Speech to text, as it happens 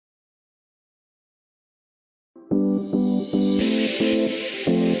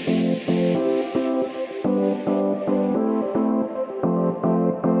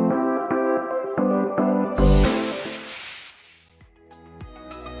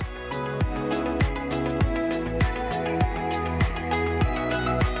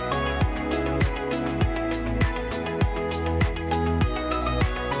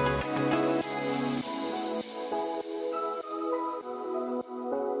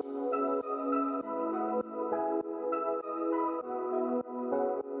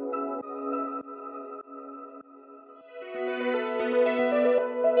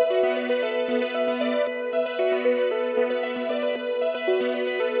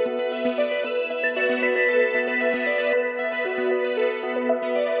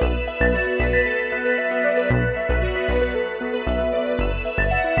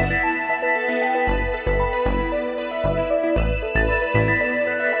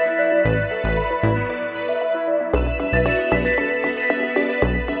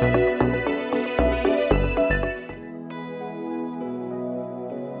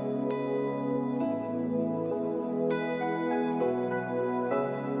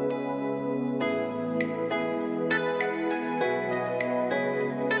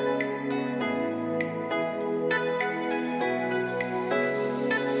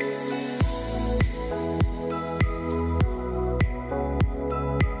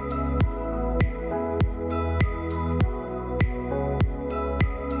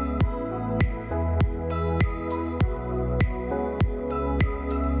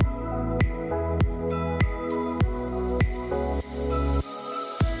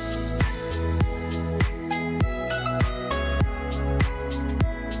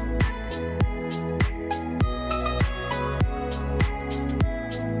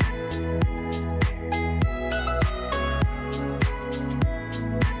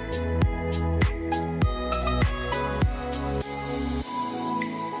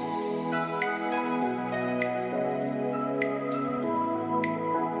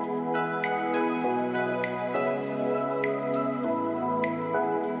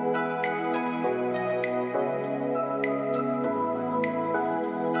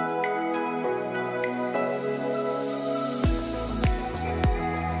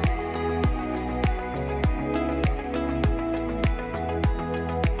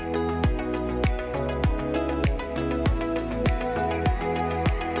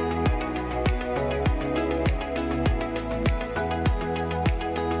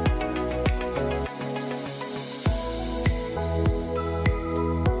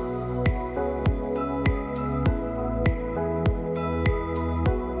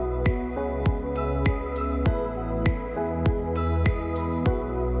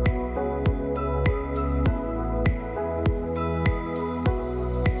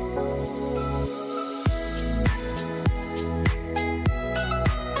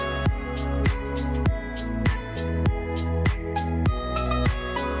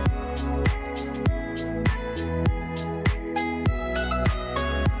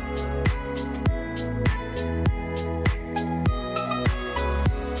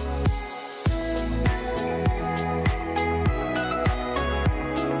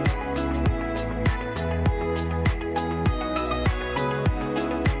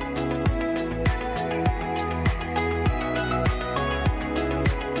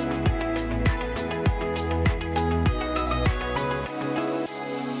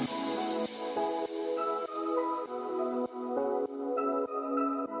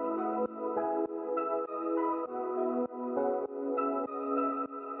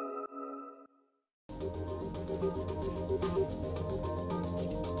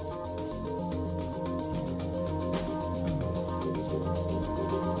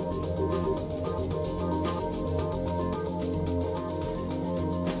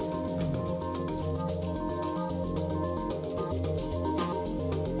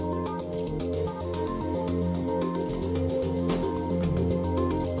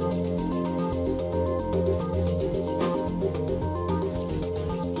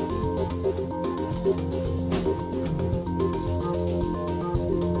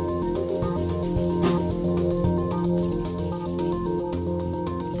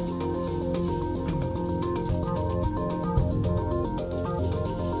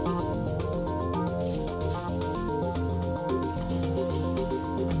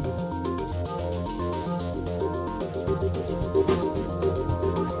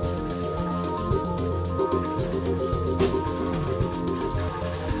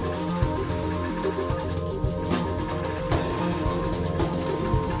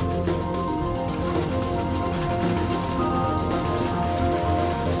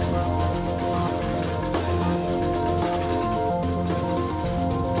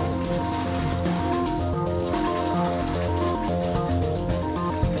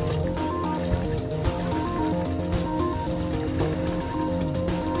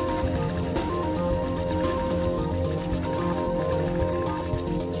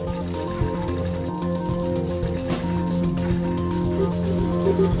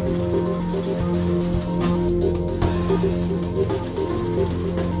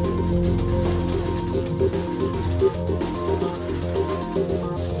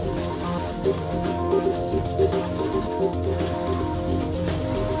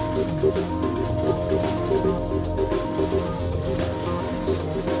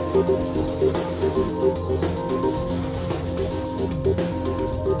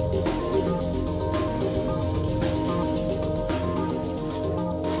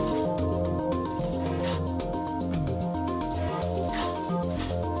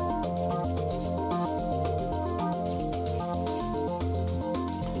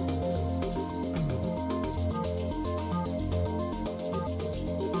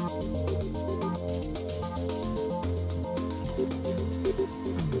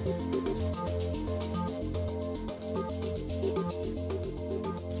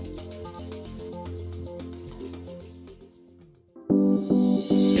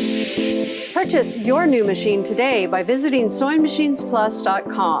Purchase your new machine today by visiting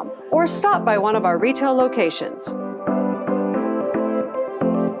SewingMachinesPlus.com or stop by one of our retail locations.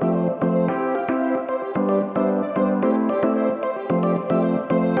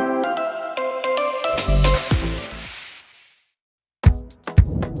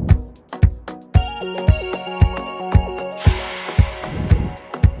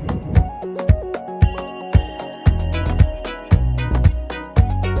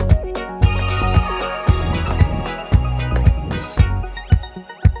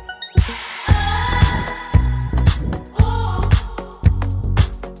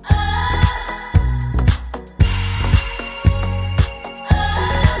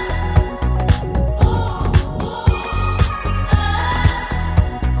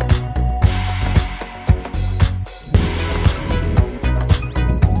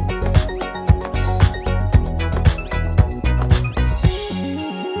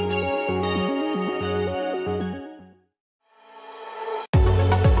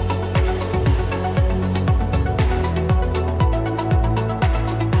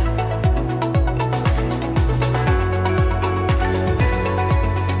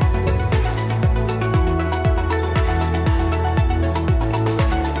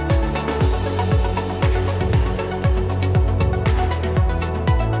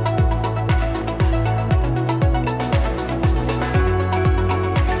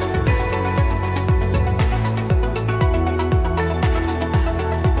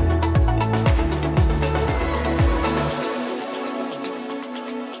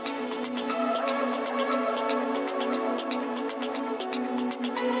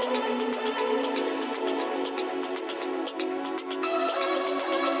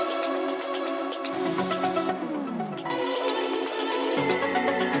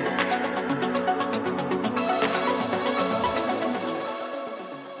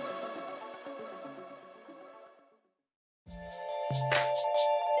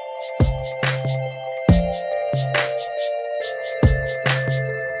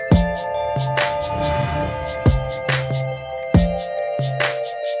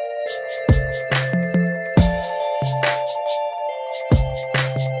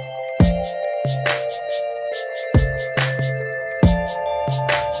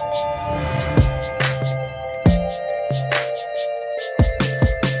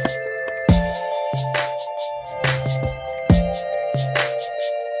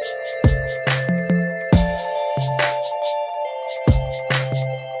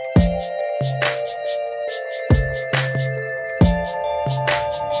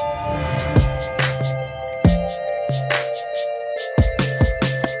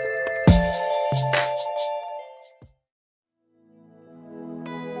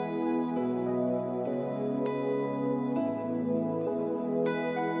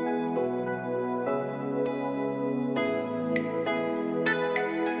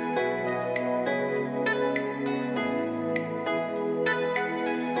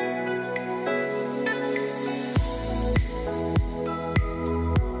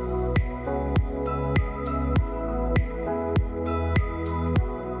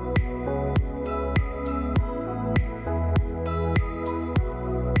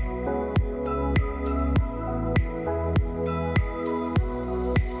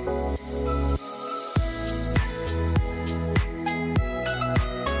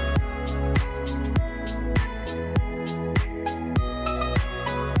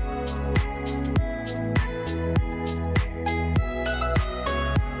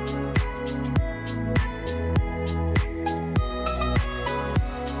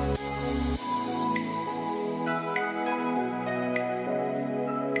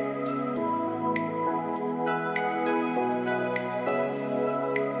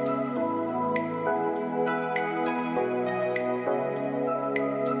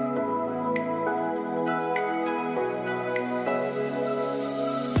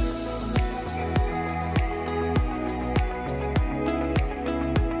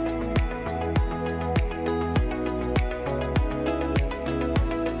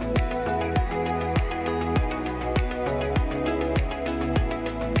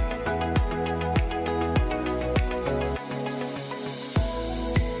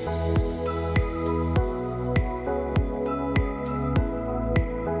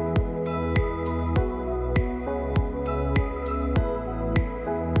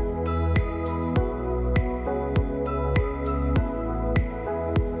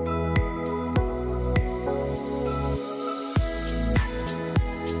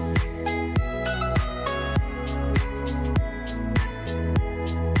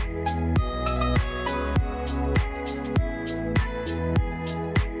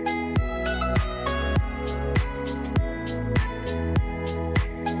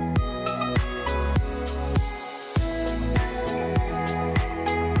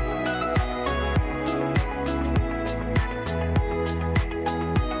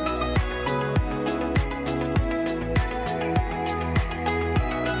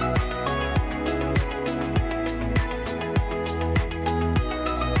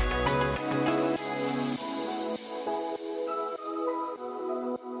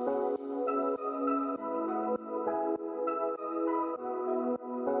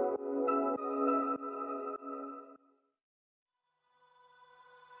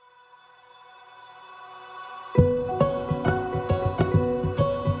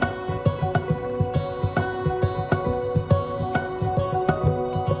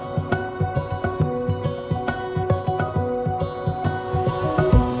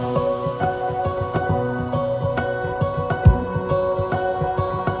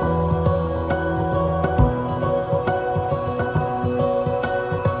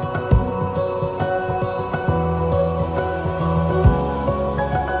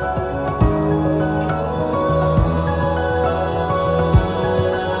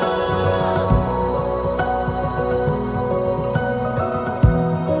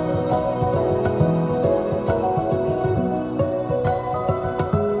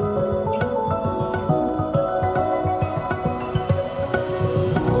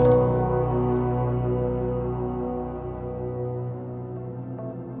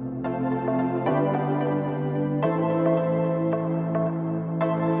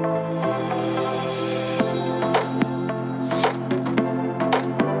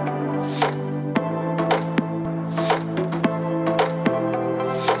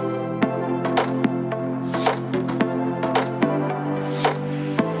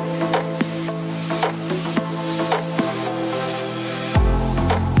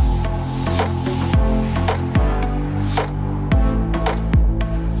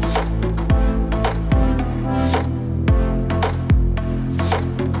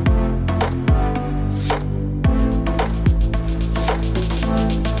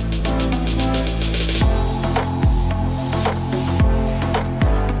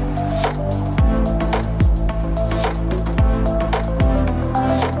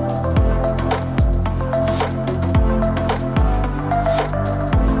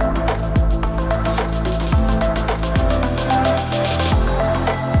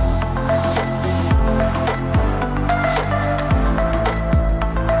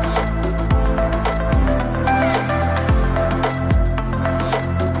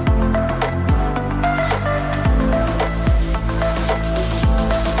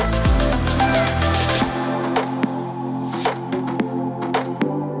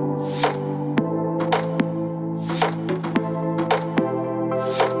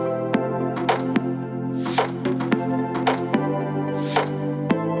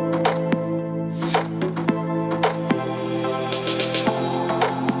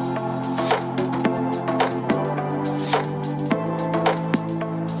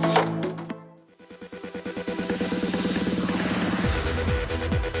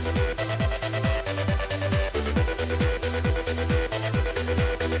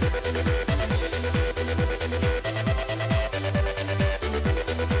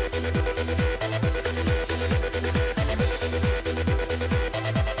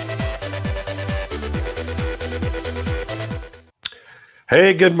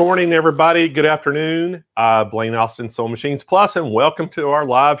 Hey, good morning, everybody. Good afternoon. Blaine Austin, Sewing Machines Plus, and welcome to our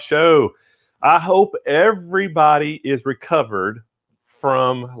live show. I hope everybody is recovered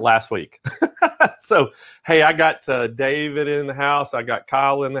from last week. So, hey, I got David in the house. I got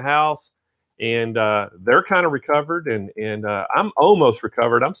Kyle in the house, and they're kind of recovered, and I'm almost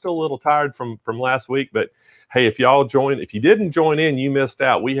recovered. I'm still a little tired from last week, but hey, if you didn't join in, you missed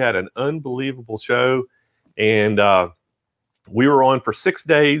out. We had an unbelievable show, and we were on for 6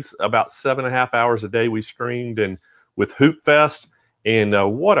 days, about 7.5 hours a day. We streamed and with Hoop Fest, and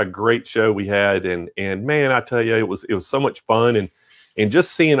what a great show we had. And man, I tell you, it was so much fun, and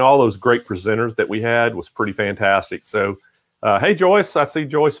just seeing all those great presenters that we had was pretty fantastic. So, hey Joyce, I see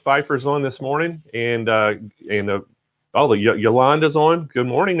Joyce Pfeiffer's on this morning, and Yolanda's on. Good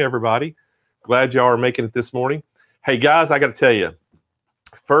morning, everybody. Glad y'all are making it this morning. Hey guys, I got to tell you,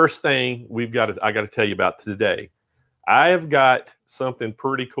 first thing I got to tell you about today. I have got something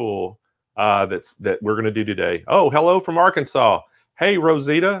pretty cool that we're going to do today. Oh, hello from Arkansas. Hey,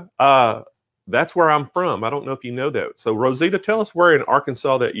 Rosita. That's where I'm from. I don't know if you know that. So, Rosita, tell us where in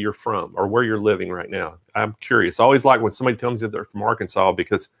Arkansas that you're from or where you're living right now. I'm curious. I always like when somebody tells me that they're from Arkansas,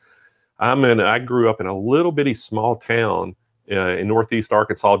 because I grew up in a little bitty small town in northeast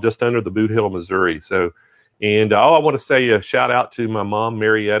Arkansas, just under the Boot Hill, Missouri. So, and I want to say a shout out to my mom,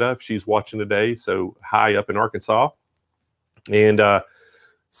 Marietta, if she's watching today. So, hi up in Arkansas. And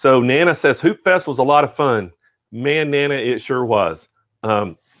so Nana says, Hoop Fest was a lot of fun. Man, Nana, it sure was.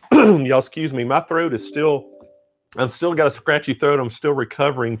 Y'all excuse me. My throat is I'm still got a scratchy throat. I'm still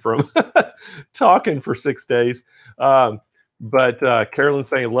recovering from talking for 6 days. But Carolyn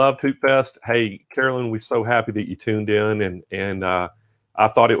saying, loved Hoop Fest. Hey, Carolyn, we're so happy that you tuned in. And I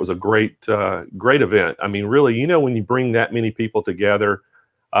thought it was a great event. I mean, really, when you bring that many people together,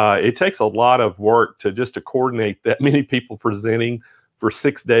 it takes a lot of work to coordinate that many people presenting for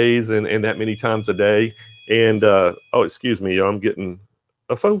 6 days and that many times a day. And oh, excuse me, I'm getting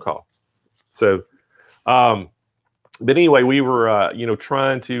a phone call. So, but anyway, we were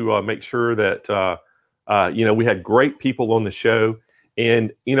trying to make sure that we had great people on the show,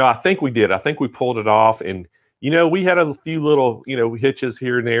 and I think we did. I think we pulled it off, and we had a few little hitches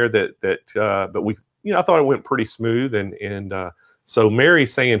here and there but we I thought it went pretty smooth, and so Mary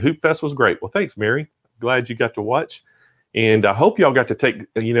saying Hoop Fest was great. Well, thanks, Mary. Glad you got to watch. And I hope y'all got to take,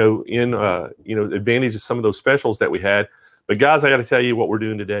 advantage of some of those specials that we had. But guys, I got to tell you what we're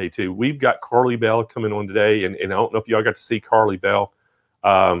doing today too. We've got Karlie Belle coming on today. And I don't know if y'all got to see Karlie Belle.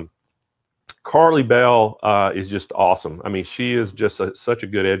 Karlie Belle is just awesome. I mean, she is just such a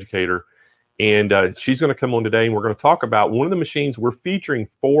good educator. And she's going to come on today, and we're going to talk about one of the machines. We're featuring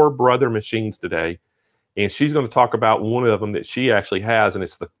 4 brother machines today. And she's going to talk about one of them that she actually has, and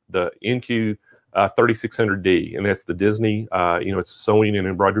it's the NQ 3600D, and that's the Disney, it's a sewing and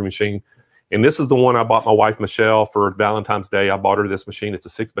embroidery machine. And this is the one I bought my wife, Michelle, for Valentine's Day. I bought her this machine. It's a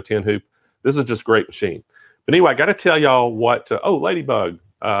 6x10 hoop. This is just a great machine. But anyway, I got to tell y'all what, Ladybug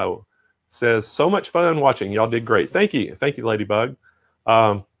says, so much fun watching. Y'all did great. Thank you. Thank you, Ladybug.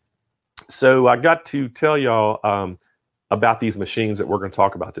 So I got to tell y'all about these machines that we're going to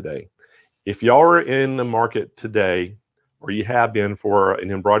talk about today. If y'all are in the market today, or you have been for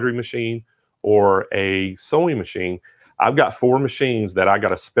an embroidery machine or a sewing machine, I've got 4 machines that I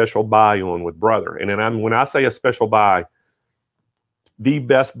got a special buy on with brother. And then when I say a special buy, the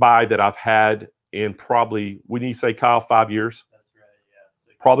best buy that I've had in probably, when you say, Kyle, 5 years? That's right,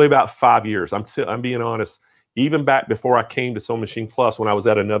 yeah. Probably about 5 years. I'm being honest. Even back before I came to Sewing Machine Plus, when I was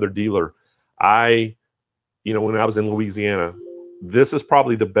at another dealer, when I was in Louisiana, this is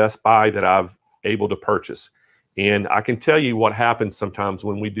probably the best buy that I've able to purchase. And I can tell you what happens sometimes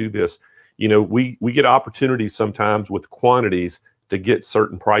when we do this. We get opportunities sometimes with quantities to get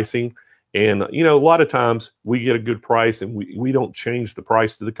certain pricing. And, a lot of times we get a good price, and we don't change the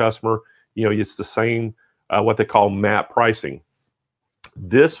price to the customer. It's the same, what they call MAP pricing.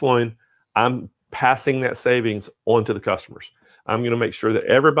 This one, I'm passing that savings on to the customers. I'm going to make sure that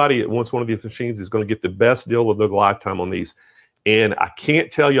everybody that wants one of these machines is going to get the best deal of their lifetime on these. And I can't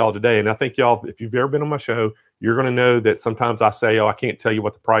tell y'all today, and I think y'all, if you've ever been on my show, you're going to know that sometimes I say, I can't tell you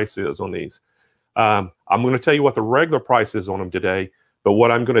what the price is on these. I'm going to tell you what the regular price is on them today. But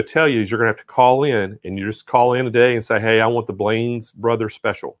what I'm going to tell you is you're going to have to call in, and you just call in today and say, hey, I want the Blaine's Brother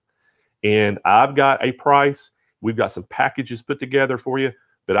Special. And I've got a price. We've got some packages put together for you.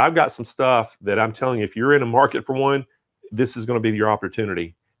 But I've got some stuff that I'm telling you, if you're in a market for one, this is going to be your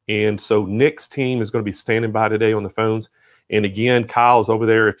opportunity. And so Nick's team is going to be standing by today on the phones. And again, Kyle's over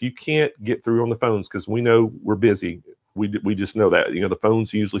there. If you can't get through on the phones, because we know we're busy, we just know that. The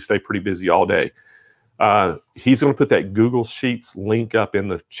phones usually stay pretty busy all day. He's going to put that Google Sheets link up in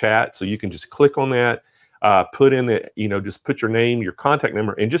the chat, so you can just click on that, put in the, just put your name, your contact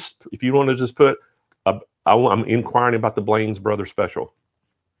number, and just, if you want to just put, I'm inquiring about the Blaine's Brother Special.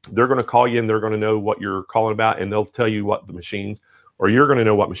 They're going to call you, and they're going to know what you're calling about, and they'll tell you what the machines, or you're going to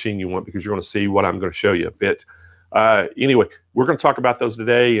know what machine you want, because you're going to see what I'm going to show you a bit. Anyway, we're going to talk about those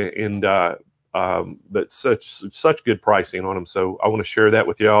today, and but such good pricing on them. So I want to share that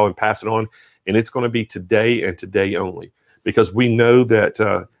with y'all and pass it on. And it's going to be today and today only, because we know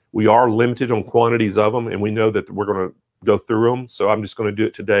that we are limited on quantities of them, and we know that we're going to go through them. So I'm just going to do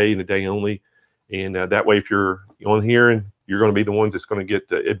it today and a day only. And that way, if you're on here, and you're going to be the ones that's going to get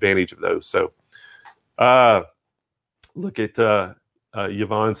the advantage of those. So look at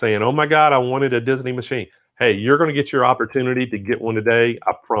Yvonne saying, "Oh my God, I wanted a Disney machine." Hey, you're going to get your opportunity to get one today.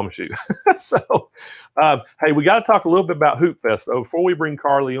 I promise you. So, hey, we got to talk a little bit about Hoop Fest. So before we bring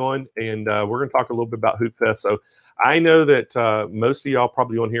Karlie on, and we're going to talk a little bit about Hoop Fest. So I know that most of y'all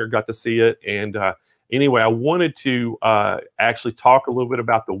probably on here got to see it. And anyway, I wanted to actually talk a little bit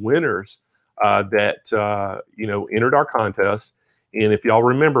about the winners that, entered our contest. And if y'all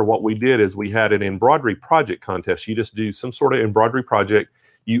remember, what we did is we had an embroidery project contest. You just do some sort of embroidery project.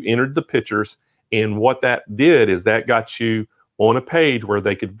 You entered the pictures. And what that did is that got you on a page where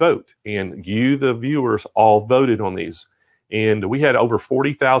they could vote. And you, the viewers, all voted on these. And we had over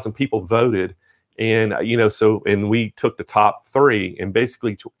 40,000 people voted. And, and we took the top 3. And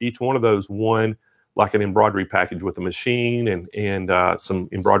basically, each one of those won like an embroidery package with a machine and some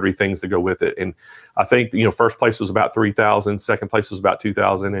embroidery things to go with it. And I think, first place was about 3,000. Second place was about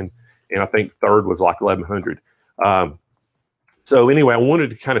 2,000. And I think third was like 1,100. So anyway, I wanted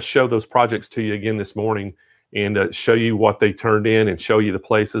to kind of show those projects to you again this morning, and show you what they turned in, and show you the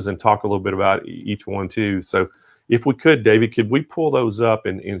places, and talk a little bit about each one too. So if we could, David, could we pull those up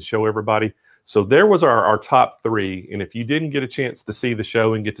and show everybody? So there was our top 3. And if you didn't get a chance to see the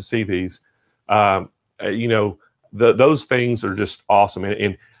show and get to see these, those things are just awesome.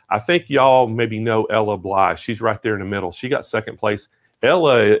 And I think y'all maybe know Ella Bly. She's right there in the middle. She got second place.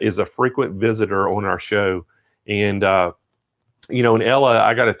 Ella is a frequent visitor on our show. And, and Ella,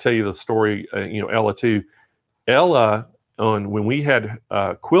 I got to tell you the story, Ella too. Ella, when we had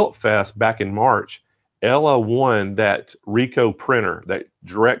Quilt Fest back in March, Ella won that Ricoh printer, that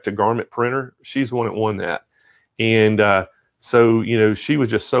direct-to-garment printer. She's the one that won that. And so, she was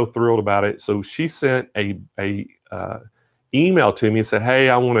just so thrilled about it. So she sent a email to me and said, "Hey,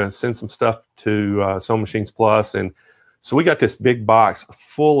 I want to send some stuff to Sewing Machines Plus." And so we got this big box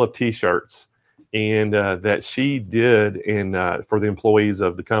full of T-shirts, and that she did, and for the employees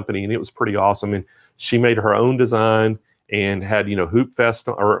of the company, and it was pretty awesome. And she made her own design and had Hoop Fest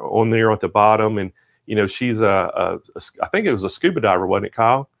on there at the bottom. And she's I think it was a scuba diver, wasn't it,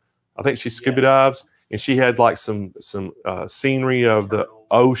 Kyle? I think she scuba dives, and she had like some scenery of the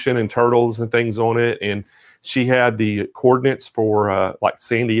ocean and turtles and things on it. And she had the coordinates for like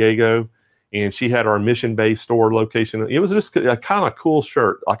San Diego, and she had our Mission Bay store location. It was just a kind of cool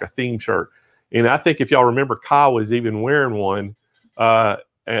shirt, like a theme shirt. And I think if y'all remember, Kyle was even wearing one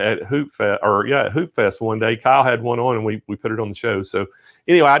at Hoop Fest, at Hoop Fest one day. Kyle had one on, and we put it on the show. So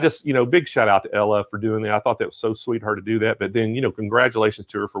anyway, I just, big shout out to Ella for doing that. I thought that was so sweet of her to do that. But then, congratulations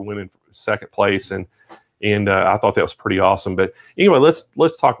to her for winning second place. And I thought that was pretty awesome. But anyway,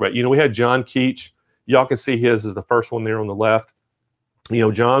 let's talk about, we had John Keach. Y'all can see his is the first one there on the left.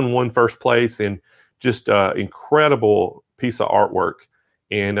 John won first place, and just incredible piece of artwork.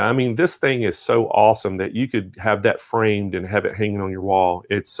 And I mean, this thing is so awesome that you could have that framed and have it hanging on your wall.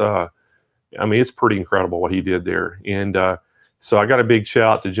 It's, it's pretty incredible what he did there. And so I got a big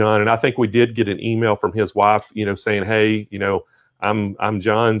shout out to John. And I think we did get an email from his wife, saying, "Hey, I'm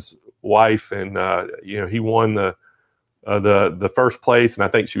John's wife, and he won the first place." And I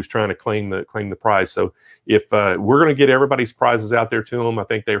think she was trying to claim the prize. So if we're going to get everybody's prizes out there to them, I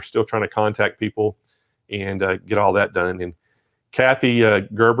think they're still trying to contact people and get all that done. And Kathy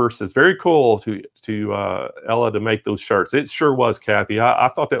Gerber says, "Very cool to Ella to make those shirts." It sure was, Kathy. I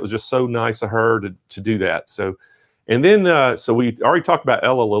thought that was just so nice of her to do that. So, and then so we already talked about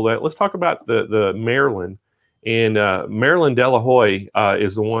Ella a little bit. Let's talk about the Marilyn. And Marilyn Delahoy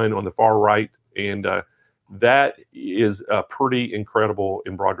is the one on the far right, and that is a pretty incredible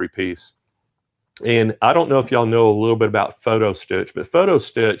embroidery piece. And I don't know if y'all know a little bit about Photo Stitch, but Photo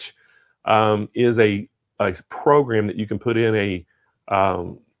Stitch is a program that you can put in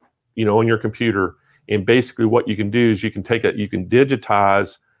on your computer. And basically what you can do is you can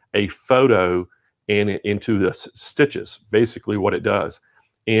digitize a photo and into the stitches, basically what it does.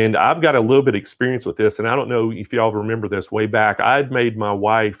 And I've got a little bit of experience with this, and I don't know if y'all remember this way back. I'd made my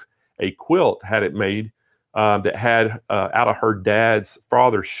wife a quilt, had it made that had out of her dad's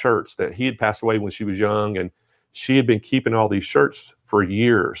father's shirts that he had passed away when she was young, and she had been keeping all these shirts for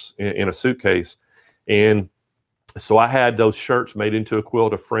years in a suitcase. And so I had those shirts made into a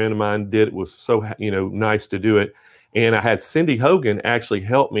quilt. A friend of mine did. It was so, nice to do it. And I had Cindy Hogan actually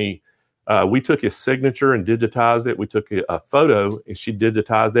help me. We took his signature and digitized it. We took a photo and she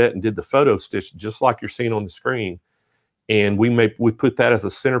digitized that and did the photo stitch just like you're seeing on the screen. And we put that as the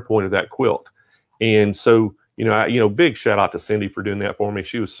center point of that quilt. And so, big shout out to Cindy for doing that for me.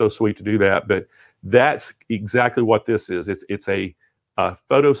 She was so sweet to do that. But that's exactly what this is. It's a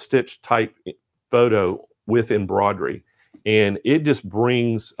photo stitch type photo with embroidery, and it just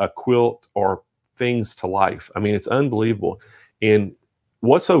brings a quilt or things to life. I mean, it's unbelievable. And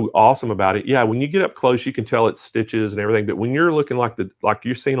what's so awesome about it, yeah, when you get up close, you can tell it's stitches and everything, but when you're looking like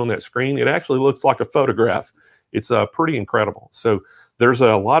you're seeing on that screen, it actually looks like a photograph. It's pretty incredible. So there's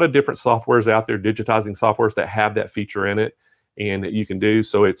a lot of different softwares out there, digitizing softwares that have that feature in it, and that you can do.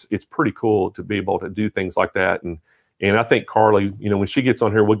 So it's pretty cool to be able to do things like that. And I think Karlie, when she gets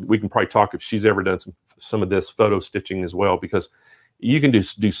on here, we can probably talk if she's ever done some of this photo stitching as well, because you can do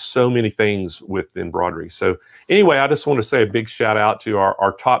so many things with embroidery. So anyway, I just want to say a big shout out to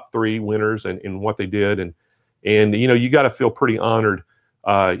our top 3 winners and what they did. And you got to feel pretty honored.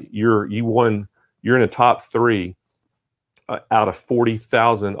 You're in the top 3 out of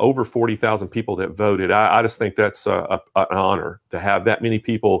 40,000, over 40,000 people that voted. I just think that's an honor to have that many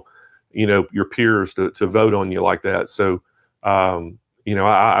people, your peers to vote on you like that. So, I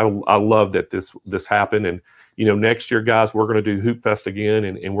love that this happened. And, next year, guys, we're going to do Hoop Fest again,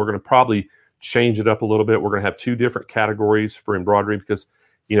 and we're going to probably change it up a little bit. We're going to have 2 different categories for embroidery because,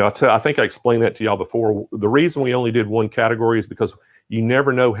 I think I explained that to y'all before. The reason we only did 1 category is because you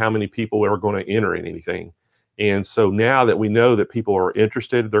never know how many people are going to enter in anything. And so now that we know that people are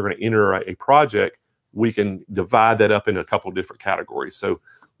interested, they're going to enter a project, we can divide that up into a couple of different categories. So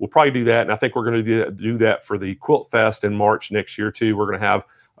we'll probably do that. And I think we're going to do that for the Quilt Fest in March next year too. We're going to have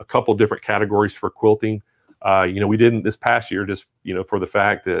a couple different categories for quilting. We didn't this past year just, for the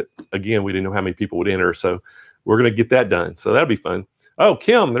fact that, again, we didn't know how many people would enter. So we're going to get that done. So that'll be fun. Oh,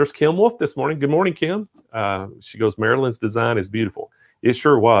 Kim, there's Kim Wolf this morning. Good morning, Kim. She goes, Marilyn's design is beautiful. It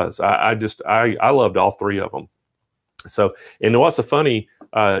sure was. I loved all 3 of them. So, and what's so funny,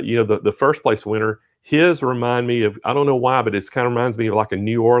 the first place winner, his remind me of, I don't know why, but it kind of reminds me of like a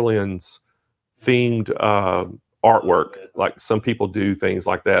New Orleans themed artwork. Like some people do things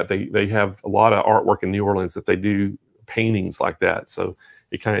like that. They have a lot of artwork in New Orleans that they do paintings like that. So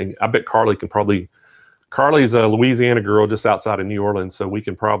it I bet Karlie's a Louisiana girl just outside of New Orleans. So I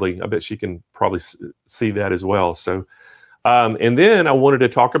bet she can probably see that as well. So, and then I wanted to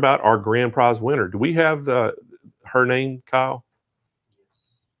talk about our grand prize winner. Do we have her name, Kyle?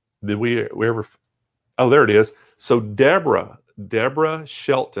 Did we ever? Oh, there it is. So Deborah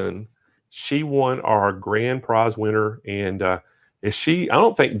Shelton, she won our grand prize winner. And I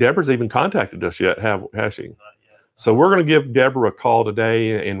don't think Deborah's even contacted us yet, has she? Not yet. So we're going to give Deborah a call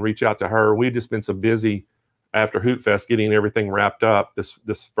today and reach out to her. We've just been so busy after Hoop Fest getting everything wrapped up this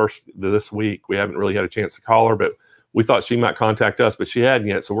week. We haven't really had a chance to call her, but we thought she might contact us, but she hadn't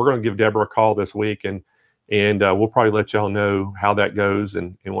yet. So we're going to give Deborah a call this week, and we'll probably let y'all know how that goes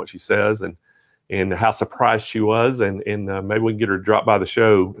and what she says and how surprised she was. And maybe we can get her to drop by a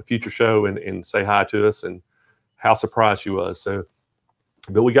future show and say hi to us and how surprised she was. So,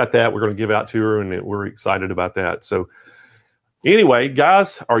 but we got that. We're going to give out to her, and we're excited about that. So anyway,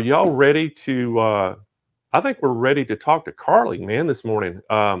 guys, are y'all ready to, I think we're ready to talk to Karlie, man, this morning.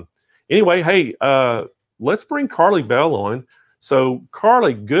 Anyway, hey, let's bring Karlie Belle on. So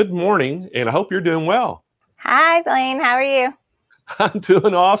Karlie, good morning, and I hope you're doing well. Hi, Blaine. How are you? I'm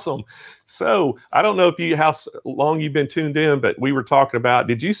doing awesome. So I don't know how long you've been tuned in, but we were talking about,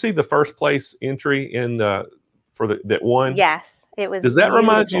 did you see the first place entry that won? Yes, it was. Does that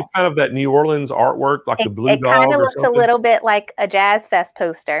remind you kind of that New Orleans artwork, like the blue dog? It kind of looks a little bit like a Jazz Fest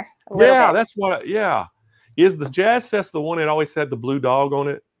poster. Yeah, that's what. Yeah, is the Jazz Fest the one that always had the blue dog on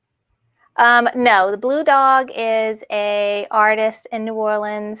it? No, the blue dog is a artist in New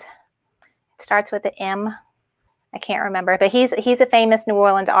Orleans. It starts with an M. I can't remember, but he's a famous New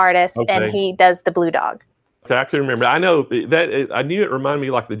Orleans artist, okay, and he does the blue dog. Okay, I couldn't remember. I know that I knew it reminded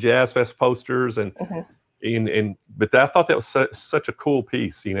me like the Jazz Fest posters, but I thought that was such a cool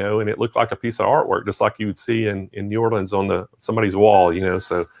piece, and it looked like a piece of artwork, just like you would see in New Orleans on somebody's wall,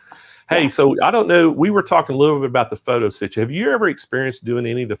 So, hey, so I don't know. We were talking a little bit about the photo stitch. Have you ever experienced doing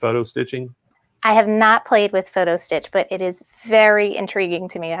any of the photo stitching? I have not played with photo stitch, but it is very intriguing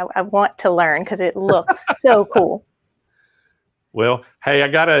to me. I want to learn because it looks so cool. Well, hey, I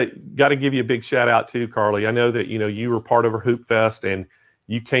gotta give you a big shout out too, Karlie. I know that you were part of our Hoop Fest and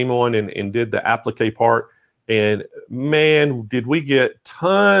you came on and did the applique part. And man, did we get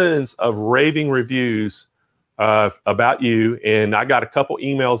tons of raving reviews about you. And I got a couple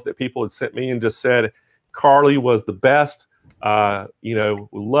emails that people had sent me and just said Karlie was the best. We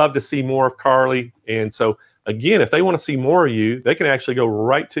love to see more of Karlie. And so again, if they want to see more of you, they can actually go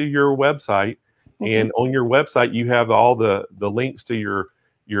right to your website. And on your website, you have all the links to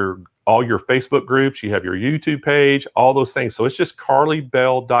all your Facebook groups. You have your YouTube page, all those things. So it's just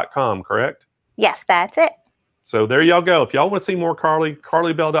KarlieBelle.com, correct? Yes, that's it. So there y'all go. If y'all want to see more Karlie,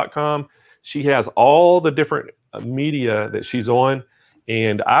 KarlieBelle.com. She has all the different media that she's on.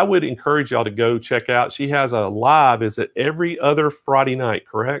 And I would encourage y'all to go check out. She has a live, is it every other Friday night,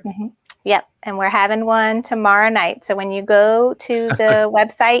 correct? Yep. And we're having one tomorrow night. So when you go to the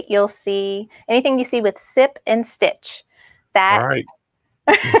website, you'll see anything you see with Sip and Stitch. That all right.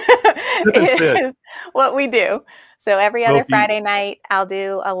 is what we do. So every other Friday night, I'll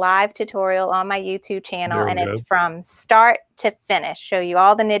do a live tutorial on my YouTube channel, and it's from start to finish. Show you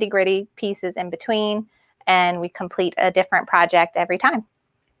all the nitty gritty pieces in between, and we complete a different project every time.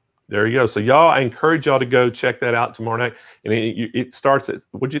 There you go. So y'all, I encourage y'all to go check that out tomorrow night. And it starts at,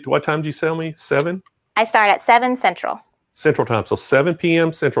 what time did you tell me? 7? I start at 7 Central. Central time. So 7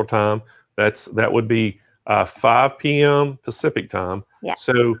 p.m. Central time. That would be 5 p.m. Pacific time. Yeah.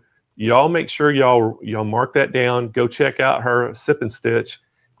 So y'all make sure y'all mark that down. Go check out her Sip and Stitch.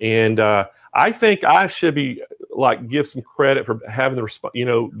 And I think I should be give some credit for having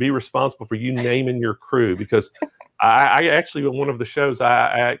be responsible for you naming your crew, because I actually, on one of the shows,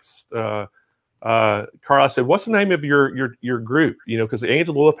 I asked Carl, I said, what's the name of your group? Because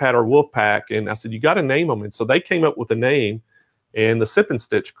Angela Wolf had our Wolf Pack, and I said, you got to name them. And so they came up with a name, and the Sip and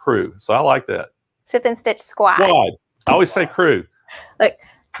Stitch crew. So I like that. Sip and Stitch Squad. I always say crew. Look,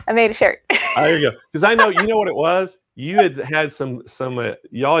 I made a shirt. There you go. Because I know, you know what it was? You had some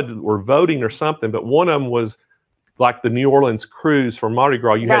y'all were voting or something, but one of them was like the New Orleans cruise for Mardi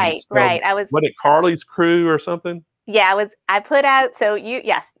Gras. You right. Was it Karlie's crew or something? Yeah, I put out, so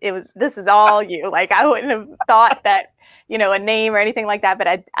yes, this is all you. I wouldn't have thought that, a name or anything like that,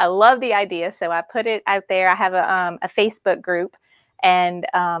 but I love the idea. So I put it out there. I have a Facebook group, and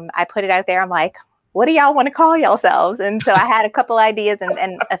I put it out there. I'm like, what do y'all want to call yourselves? And so I had a couple ideas,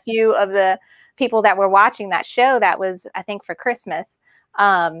 and a few of the people that were watching that show, that was, I think, for Christmas,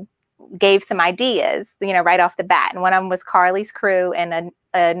 gave some ideas, right off the bat. And one of them was Karlie's crew, and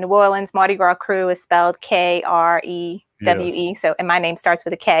a New Orleans Mardi Gras crew is spelled Krewe. Yes. So, and my name starts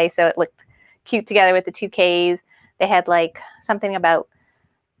with a K, so it looked cute together with the 2 Ks. They had something about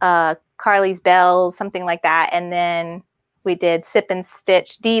Karlie's Bells, something like that. And then we did Sip and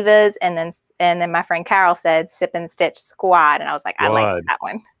Stitch Divas, and then my friend Carol said Sip and Stitch Squad, and I was like, I like that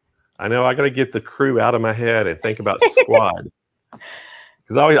one. I know, I got to get the crew out of my head and think about Squad.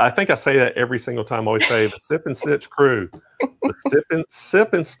 Because I think I say that every single time. I always say the Sip and Stitch crew, the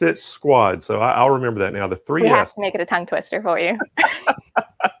Sip and Stitch Squad. So I'll remember that now. The 3 S. We have to make it a tongue twister for you.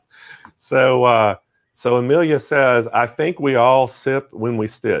 So Amelia says, I think we all sip when we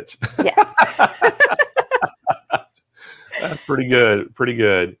stitch. Yeah. That's pretty good. Pretty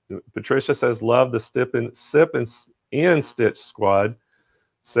good. Patricia says, love the Sip and Stitch Squad.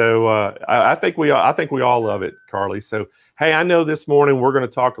 So I think we all love it, Karlie. So hey, I know this morning we're going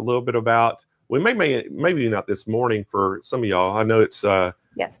to talk a little bit about, maybe not this morning for some of y'all. I know it's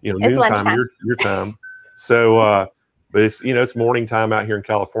yes, noontime, your time. So but it's morning time out here in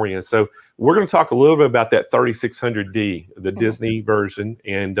California. So we're going to talk a little bit about that 3600D, the Disney version.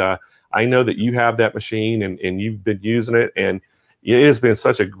 And I know that you have that machine and you've been using it, and it has been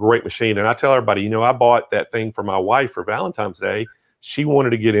such a great machine. And I tell everybody, I bought that thing for my wife for Valentine's Day. She wanted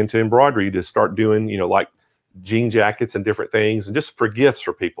to get into embroidery, to start doing, like jean jackets and different things, and just for gifts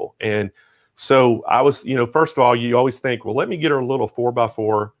for people. And so I was, first of all, you always think, well, let me get her a little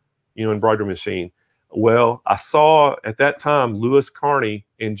 4x4, embroidery machine. Well, I saw at that time, Louis Carney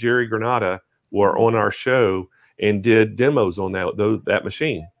and Jerry Granata were on our show and did demos on that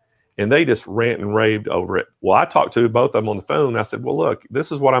machine. And they just rant and raved over it. Well, I talked to both of them on the phone. I said, well, look,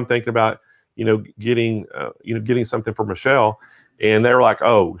 this is what I'm thinking about, getting something for Michelle. And they were like,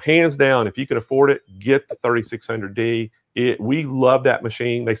 oh, hands down, if you can afford it, get the 3600D. We love that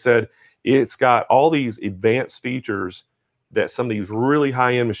machine. They said it's got all these advanced features that some of these really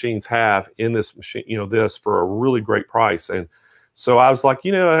high-end machines have in this machine, this for a really great price. And so I was like,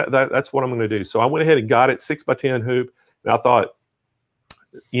 that's what I'm going to do. So I went ahead and got it, 6x10 hoop. And I thought,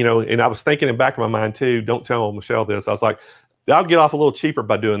 and I was thinking in the back of my mind too, don't tell Michelle this. I was like, I'll get off a little cheaper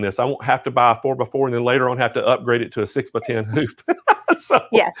by doing this. I won't have to buy a 4x4 and then later on have to upgrade it to a 6x10 hoop. So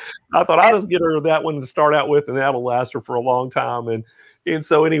yes. I thought I'll just get her that one to start out with, and that'll last her for a long time. And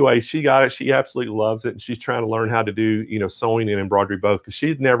so anyway, she got it. She absolutely loves it. And she's trying to learn how to do, sewing and embroidery both, because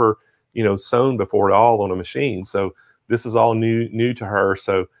she's never, sewn before at all on a machine. So this is all new to her.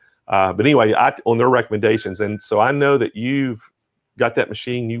 So, but anyway, on their recommendations. And so I know that you've got that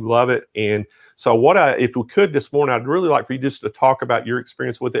machine, you love it. And so if we could this morning, I'd really like for you just to talk about your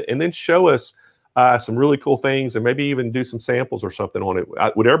experience with it, and then show us some really cool things, and maybe even do some samples or something on it.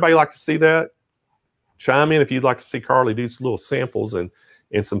 Would everybody like to see that? Chime in if you'd like to see Karlie do some little samples and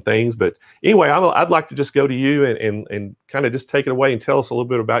some things. But anyway, I'd like to just go to you and kind of just take it away and tell us a little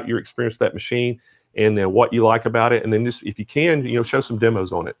bit about your experience with that machine and what you like about it. And then just, if you can, show some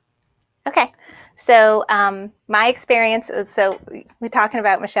demos on it. Okay. So my experience was, so we're talking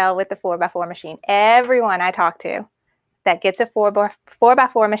about Michelle with the 4x4 machine. Everyone I talk to that gets a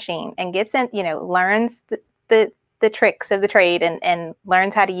 4x4 machine and gets in, learns the tricks of the trade and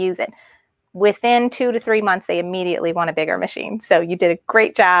learns how to use it, within 2 to 3 months, they immediately want a bigger machine. So you did a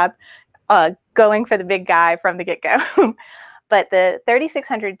great job going for the big guy from the get-go. But the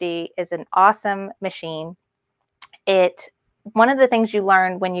 3600D is an awesome machine. One of the things you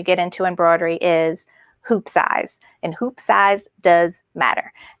learn when you get into embroidery is hoop size, and hoop size does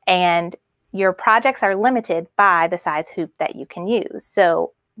matter. And your projects are limited by the size hoop that you can use.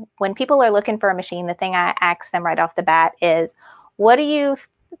 So when people are looking for a machine, the thing I ask them right off the bat is, what do you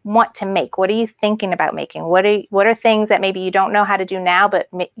want to make? What are you thinking about making? What are things that maybe you don't know how to do now, but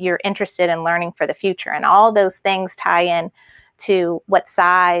you're interested in learning for the future? And all those things tie in to what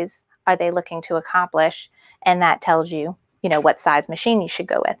size are they looking to accomplish, and that tells you, what size machine you should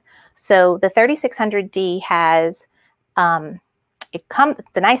go with. So the 3600D has, the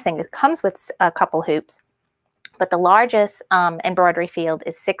nice thing, it comes with a couple hoops, but the largest embroidery field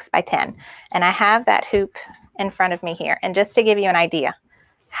is 6x10. And I have that hoop in front of me here. And just to give you an idea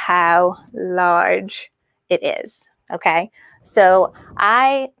how large it is, okay? So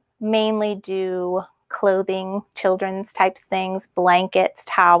I mainly do clothing, children's type things, blankets,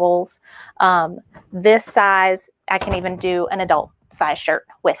 towels. This size, I can even do an adult size shirt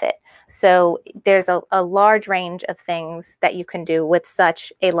with it. So there's a large range of things that you can do with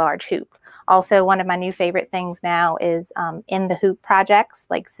such a large hoop. Also, one of my new favorite things now is in the hoop projects,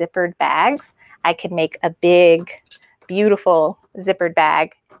 like zippered bags. I could make a big, beautiful zippered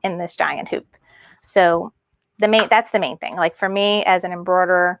bag in this giant hoop. So that's the main thing. Like for me as an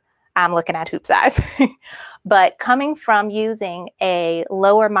embroiderer, I'm looking at hoop size. But coming from using a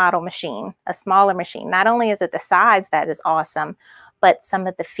lower model machine, a smaller machine, not only is it the size that is awesome, but some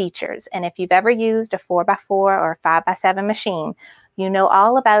of the features. And if you've ever used a 4x4 or a 5x7 machine, you know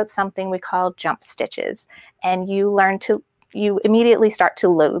all about something we call jump stitches. And you immediately start to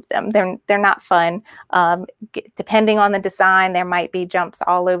loathe them. They're not fun. Depending on the design, there might be jumps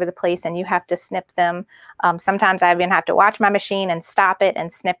all over the place and you have to snip them. Sometimes I even have to watch my machine and stop it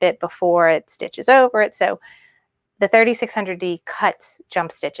and snip it before it stitches over it. So the 3600D cuts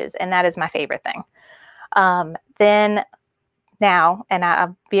jump stitches, and that is my favorite thing. Then now, and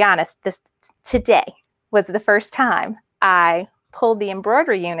I'll be honest, today was the first time I pulled the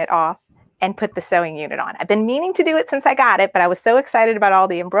embroidery unit off and put the sewing unit on. I've been meaning to do it since I got it, but I was so excited about all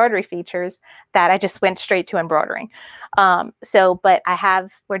the embroidery features that I just went straight to embroidering. But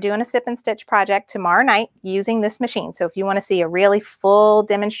we're doing a sip and stitch project tomorrow night using this machine. So if you want to see a really full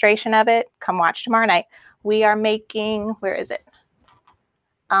demonstration of it, come watch tomorrow night. We are making, where is it?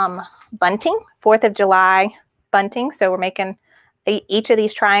 Bunting, 4th of July bunting. So we're making each of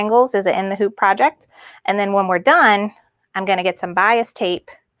these triangles is an in the hoop project. And then when we're done, I'm going to get some bias tape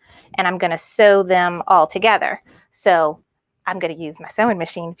and I'm going to sew them all together. So I'm going to use my sewing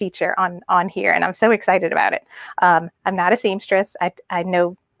machine feature on here, and I'm so excited about it. I'm not a seamstress. I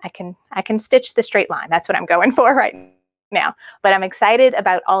know I can stitch the straight line. That's what I'm going for right now. But I'm excited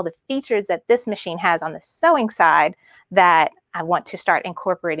about all the features that this machine has on the sewing side that I want to start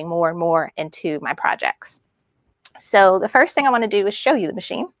incorporating more and more into my projects. So the first thing I want to do is show you the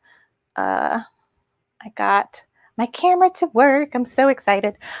machine. I got my camera to work. I'm so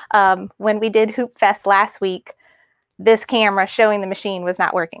excited. When we did Hoop Fest last week, this camera showing the machine was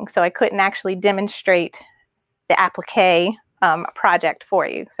not working. So I couldn't actually demonstrate the applique project for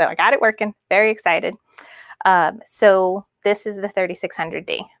you. So I got it working, very excited. So this is the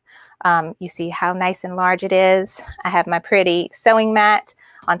 3600D. You see how nice and large it is. I have my pretty sewing mat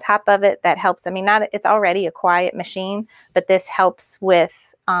on top of it that helps. I mean, it's already a quiet machine, but this helps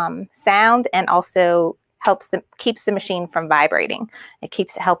with sound and also keeps the machine from vibrating. It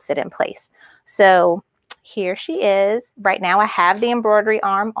helps it in place. So here she is. Right now I have the embroidery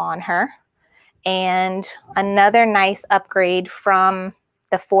arm on her. And another nice upgrade from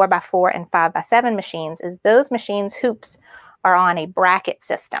the 4x4 and 5x7 machines is those machines' hoops are on a bracket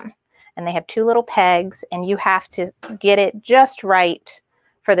system. And they have two little pegs, and you have to get it just right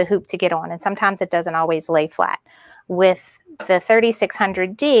for the hoop to get on. And sometimes it doesn't always lay flat. With the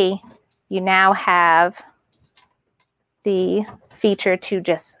 3600D, you now have the feature to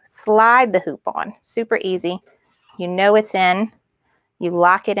just slide the hoop on. Super easy. You know it's in. You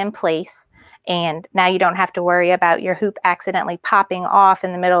lock it in place. And now you don't have to worry about your hoop accidentally popping off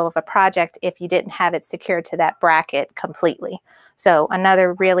in the middle of a project if you didn't have it secured to that bracket completely. So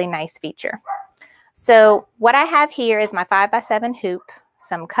another really nice feature. So what I have here is my 5x7 hoop,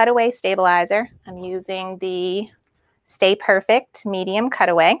 some cutaway stabilizer. I'm using the Stay Perfect medium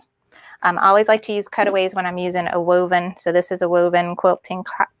cutaway. I always like to use cutaways when I'm using a woven. So this is a woven quilting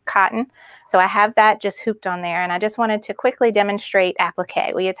cotton. So I have that just hooped on there, and I just wanted to quickly demonstrate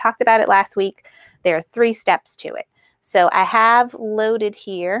applique. We had talked about it last week. There are 3 steps to it. So I have loaded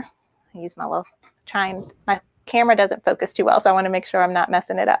here. I use my little my camera doesn't focus too well, so I want to make sure I'm not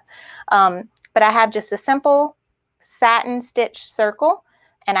messing it up. But I have just a simple satin stitch circle,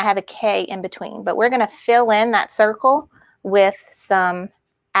 and I have a K in between. But we're going to fill in that circle with some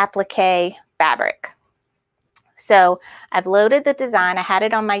applique fabric. So I've loaded the design. I had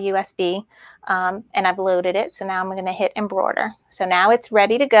it on my USB, and I've loaded it. So now I'm going to hit embroider. So now it's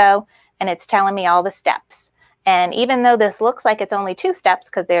ready to go, and it's telling me all the steps. And even though this looks like it's only 2 steps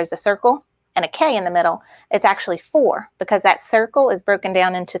because there's a circle and a K in the middle, it's actually 4 because that circle is broken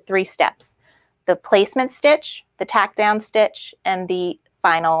down into 3 steps. The placement stitch, the tack down stitch, and the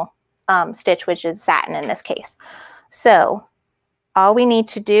final stitch, which is satin in this case. So all we need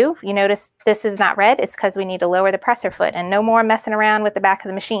to do, you notice this is not red, it's because we need to lower the presser foot, and no more messing around with the back of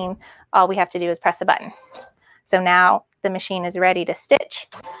the machine. All we have to do is press a button. So now the machine is ready to stitch.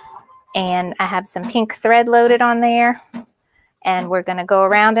 And I have some pink thread loaded on there. And we're going to go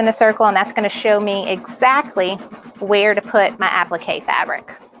around in a circle, and that's going to show me exactly where to put my applique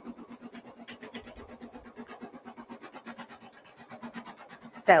fabric.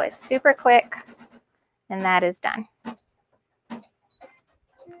 So it's super quick, and that is done.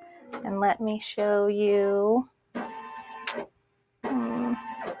 And let me show you.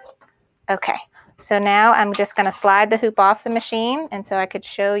 Okay, so now I'm just going to slide the hoop off the machine, and so I could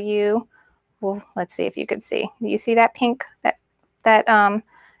show you. Well, let's see if you could see. Do you see that pink?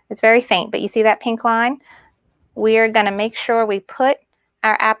 It's very faint, but you see that pink line? We're going to make sure we put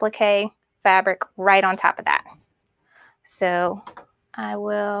our applique fabric right on top of that. So I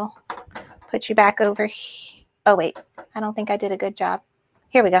will put you back over here. Oh wait, I don't think I did a good job.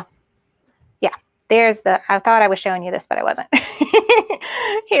 Here we go. Yeah, there's the, I thought I was showing you this, but I wasn't.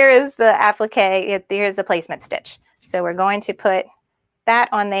 Here is the applique, here's the placement stitch. So we're going to put that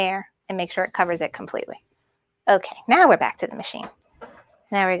on there and make sure it covers it completely. Okay, now we're back to the machine.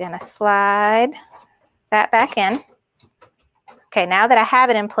 Now we're going to slide that back in. Okay, now that I have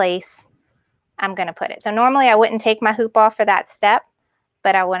it in place, I'm going to put it. So normally I wouldn't take my hoop off for that step,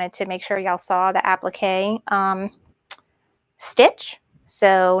 but I wanted to make sure y'all saw the applique stitch.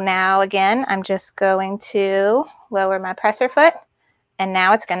 So now again, I'm just going to lower my presser foot, and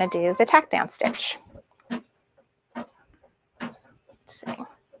now it's going to do the tack down stitch. Let's see.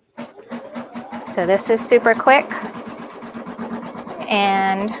 So this is super quick.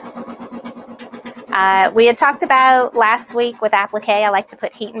 And we had talked about last week with applique, I like to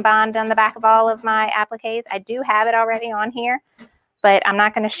put heat and bond on the back of all of my appliques. I do have it already on here, but I'm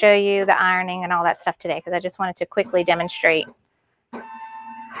not going to show you the ironing and all that stuff today because I just wanted to quickly demonstrate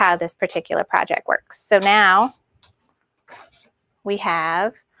how this particular project works. So now we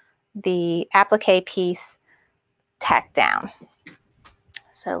have the applique piece tacked down.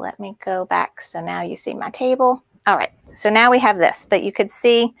 So let me go back. So now you see my table. All right, so now we have this, but you could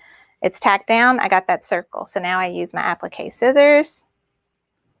see it's tacked down. I got that circle. So now I use my applique scissors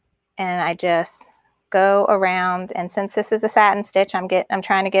and I just go around. And since this is a satin stitch, I'm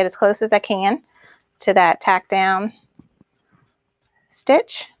trying to get as close as I can to that tack down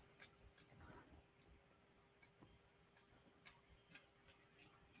stitch.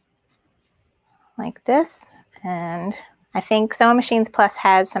 Like this. And I think Sewing Machines Plus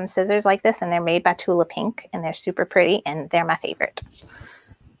has some scissors like this, and they're made by Tula Pink, and they're super pretty, and they're my favorite.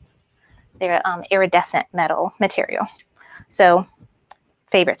 They're iridescent metal material. So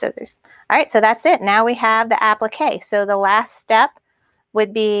favorite scissors. All right, so that's it. Now we have the applique. So the last step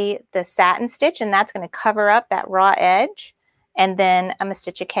would be the satin stitch, and that's going to cover up that raw edge. And then I'm going to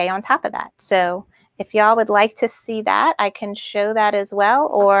stitch a K on top of that. So if y'all would like to see that, I can show that as well.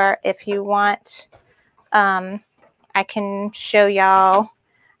 Or if you want I can show y'all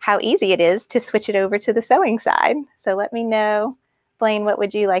how easy it is to switch it over to the sewing side. So let me know, Blaine, what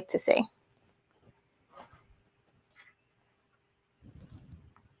would you like to see?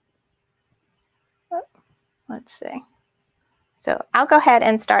 Let's see. So I'll go ahead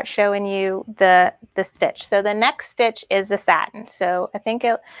and start showing you the stitch. So the next stitch is the satin. So I think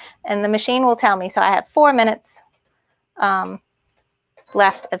and the machine will tell me, so I have 4 minutes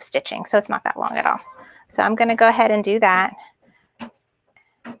left of stitching. So it's not that long at all. So I'm going to go ahead and do that.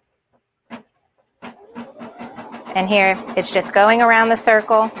 And here it's just going around the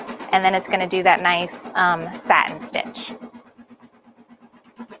circle, and then it's going to do that nice satin stitch.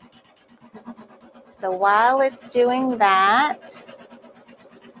 So while it's doing that,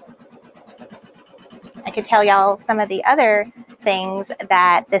 I could tell y'all some of the other things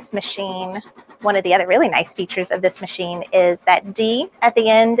that this machine, one of the other really nice features of this machine is that D at the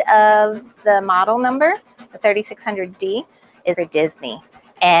end of the model number, the 3600D, is a Disney.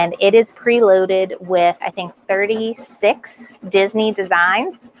 And it is preloaded with, I think, 36 Disney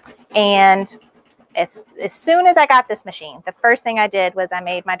designs. And as soon as I got this machine, the first thing I did was I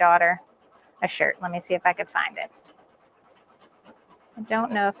made my daughter a shirt. Let me see if I could find it. I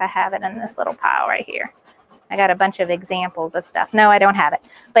don't know if I have it in this little pile right here. I got a bunch of examples of stuff. No, I don't have it.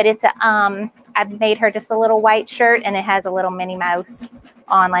 But it's I've made her just a little white shirt, and it has a little Minnie Mouse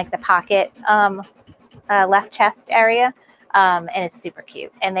on like the pocket left chest area. And it's super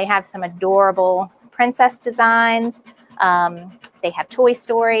cute. And they have some adorable princess designs. They have Toy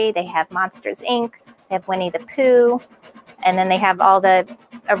Story. They have Monsters, Inc. They have Winnie the Pooh. And then they have all the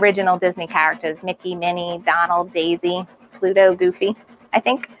original Disney characters, Mickey, Minnie, Donald, Daisy, Pluto, Goofy, I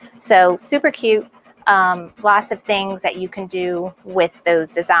think. So super cute. Lots of things that you can do with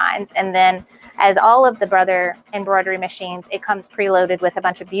those designs. And then as all of the Brother embroidery machines, it comes preloaded with a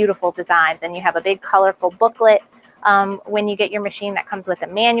bunch of beautiful designs. And you have a big colorful booklet when you get your machine that comes with a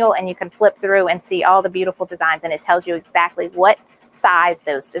manual, and you can flip through and see all the beautiful designs, and it tells you exactly what size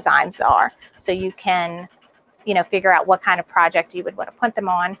those designs are. So you can, you know, figure out what kind of project you would want to put them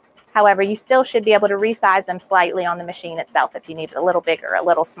on. However, you still should be able to resize them slightly on the machine itself if you need it a little bigger, a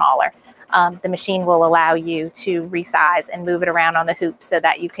little smaller. The machine will allow you to resize and move it around on the hoop so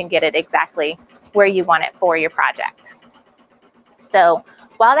that you can get it exactly where you want it for your project. So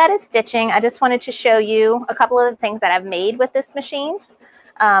while that is stitching, I just wanted to show you a couple of the things that I've made with this machine.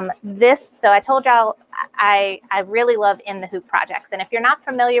 So I told y'all I really love in the hoop projects. And if you're not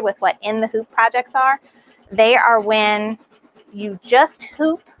familiar with what in the hoop projects are, they are when you just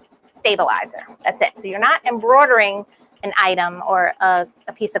hoop stabilizer. That's it. So you're not embroidering an item or a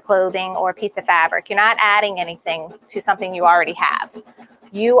piece of clothing or a piece of fabric. You're not adding anything to something you already have.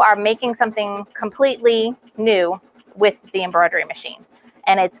 You are making something completely new with the embroidery machine.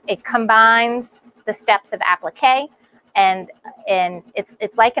 And it combines the steps of applique, and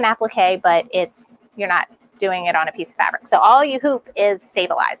it's like an applique, but you're not doing it on a piece of fabric. So all you hoop is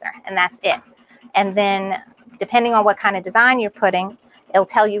stabilizer, and that's it. And then depending on what kind of design you're putting, it'll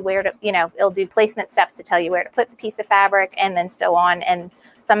tell you where to, it'll do placement steps to tell you where to put the piece of fabric, and then so on. And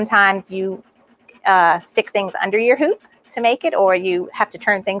sometimes you stick things under your hoop to make it, or you have to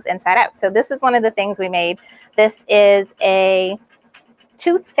turn things inside out. So this is one of the things we made. This is a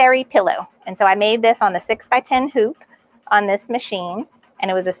tooth fairy pillow. And so I made this on the 6x10 hoop on this machine,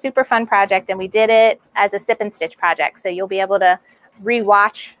 and it was a super fun project, and we did it as a sip and stitch project. So you'll be able to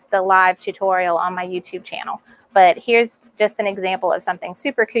rewatch the live tutorial on my YouTube channel. But here's just an example of something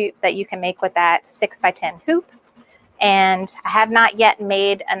super cute that you can make with that 6x10 hoop. And I have not yet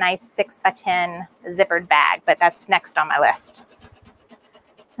made a nice 6x10 zippered bag, but that's next on my list.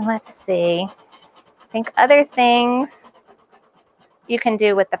 And let's see. I think other things you can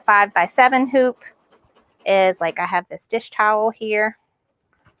do with the 5x7 hoop is, like, I have this dish towel here.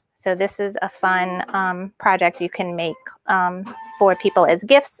 So this is a fun project you can make for people as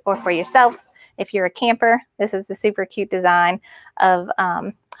gifts or for yourself. If you're a camper, this is a super cute design of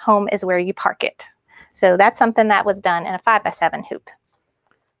home is where you park it. So that's something that was done in a 5x7 hoop.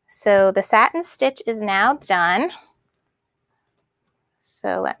 So the satin stitch is now done.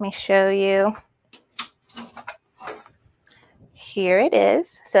 So let me show you. Here it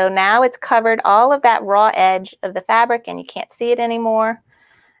is. So now it's covered all of that raw edge of the fabric, and you can't see it anymore.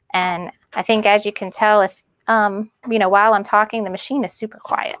 And I think, as you can tell, if while I'm talking, the machine is super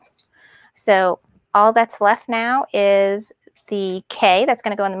quiet. So all that's left now is the K that's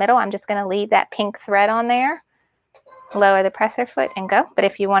going to go in the middle. I'm just going to leave that pink thread on there, lower the presser foot, and go. But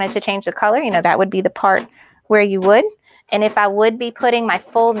if you wanted to change the color, that would be the part where you would. And if I would be putting my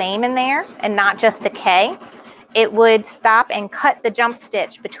full name in there and not just the K, it would stop and cut the jump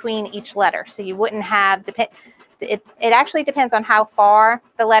stitch between each letter. So you wouldn't have, it actually depends on how far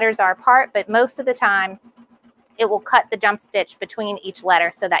the letters are apart, but most of the time it will cut the jump stitch between each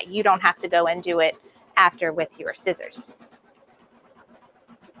letter so that you don't have to go and do it after with your scissors.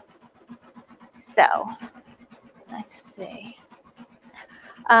 So let's see.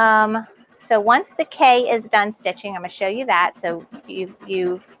 So once the K is done stitching, I'm going to show you that. So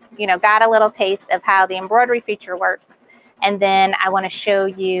you've got a little taste of how the embroidery feature works. And then I want to show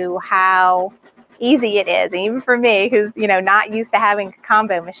you how easy it is, even for me, who's, not used to having a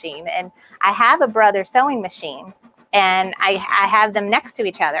combo machine. And I have a brother sewing machine, and I have them next to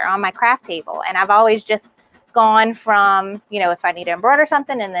each other on my craft table. And I've always just gone from, if I need to embroider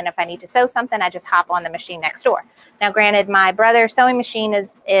something, and then if I need to sew something, I just hop on the machine next door. Now, granted, my brother's sewing machine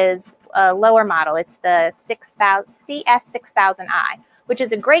is a lower model. It's the CS6000i, which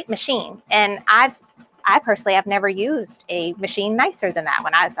is a great machine. And I personally have never used a machine nicer than that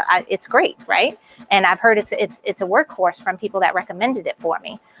one. It's great, right? And I've heard it's a workhorse from people that recommended it for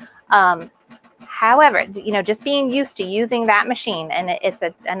me. However, just being used to using that machine, and it's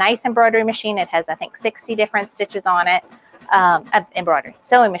a nice embroidery machine. It has, I think, 60 different stitches on it. Embroidery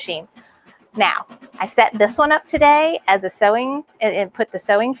sewing machine. Now, I set this one up today as a sewing and put the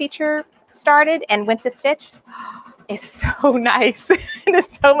sewing feature started and went to stitch. It's so nice.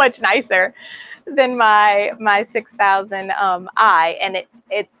 It's so much nicer than my 6000 I, and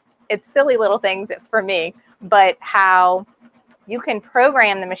it's silly little things for me, but how you can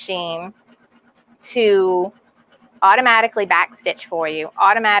program the machine to automatically back stitch for you,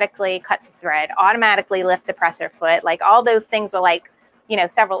 automatically cut the thread, automatically lift the presser foot. Like, all those things were like,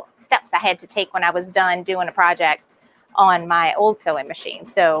 several steps I had to take when I was done doing a project on my old sewing machine.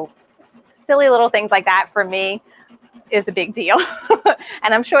 So silly little things like that for me is a big deal.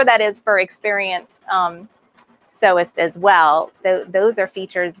 And I'm sure that is for experienced sewists as well. Those are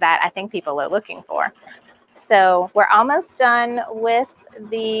features that I think people are looking for. So we're almost done with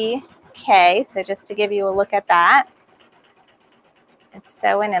the K. So just to give you a look at that, it's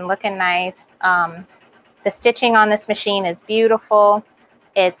sewing and looking nice. The stitching on this machine is beautiful.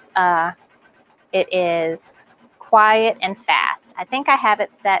 It is quiet and fast. I think I have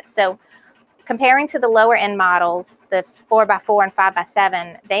it set. So comparing to the lower end models, the 4x4 and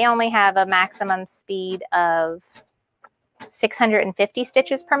 5x7, they only have a maximum speed of 650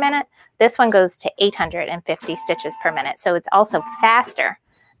 stitches per minute. This one goes to 850 stitches per minute. So it's also faster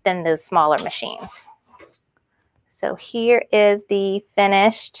than those smaller machines. So here is the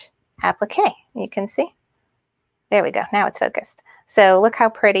finished applique. You can see. There we go. Now it's focused. So look how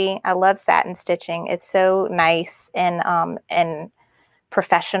pretty. I love satin stitching. It's so nice and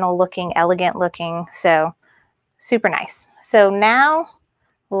professional looking, elegant looking. So super nice. So now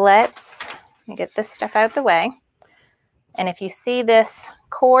let me get this stuff out of the way. And if you see this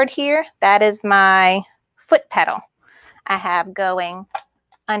cord here, that is my foot pedal I have going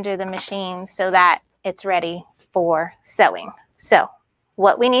under the machine so that it's ready for sewing. So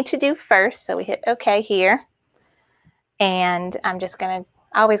what we need to do first, so we hit OK here. And I'm just going to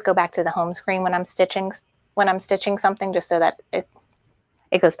always go back to the home screen when I'm stitching something, just so that it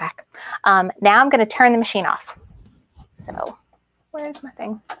goes back. Now I'm going to turn the machine off. So where's my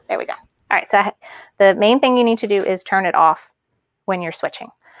thing? There we go. All right, so the main thing you need to do is turn it off when you're switching.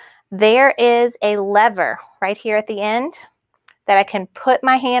 There is a lever right here at the end that I can put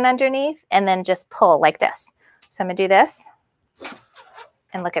my hand underneath and then just pull like this. So I'm going to do this,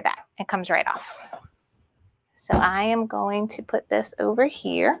 and look at that. It comes right off. So I am going to put this over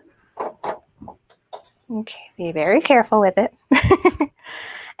here. Okay, be very careful with it.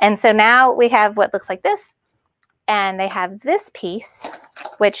 And so now we have what looks like this. And they have this piece,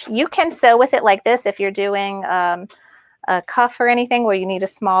 which you can sew with it like this if you're doing a cuff or anything where you need a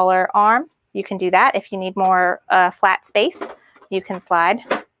smaller arm. You can do that. If you need more flat space, you can slide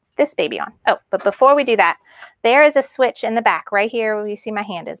this baby on. Oh, but before we do that, there is a switch in the back right here where you see my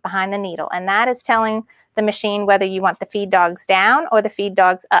hand is behind the needle. And that is telling the machine whether you want the feed dogs down or the feed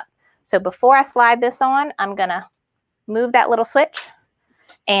dogs up. So before I slide this on, I'm going to move that little switch.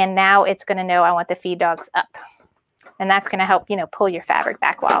 And now it's going to know I want the feed dogs up. And that's going to help, pull your fabric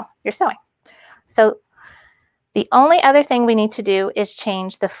back while you're sewing. So the only other thing we need to do is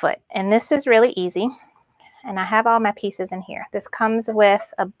change the foot. And this is really easy. And I have all my pieces in here. This comes with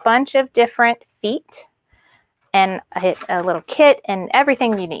a bunch of different feet and a little kit and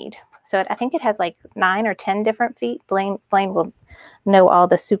everything you need. So I think it has like 9 or 10 different feet. Blaine will know all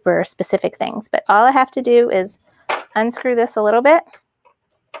the super specific things. But all I have to do is unscrew this a little bit.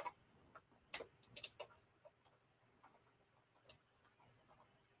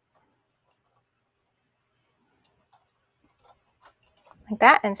 like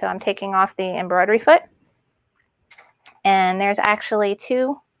that. And so I'm taking off the embroidery foot. And there's actually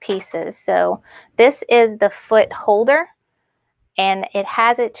two pieces. So this is the foot holder, and it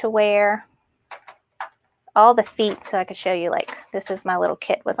has it to where all the feet, so I could show you, like, this is my little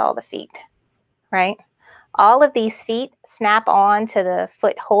kit with all the feet, right? All of these feet snap on to the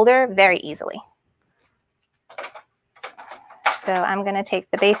foot holder very easily. So I'm going to take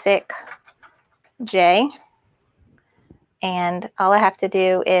the basic J, and all I have to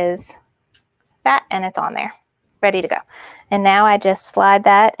do is that, and it's on there, ready to go. And now I just slide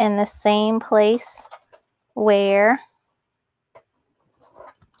that in the same place where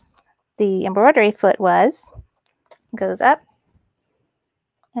the embroidery foot was. It goes up,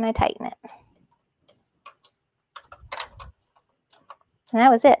 and I tighten it. And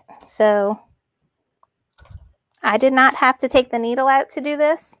that was it. So I did not have to take the needle out to do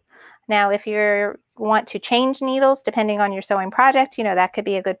this. Now, if you want to change needles, depending on your sewing project, you know, that could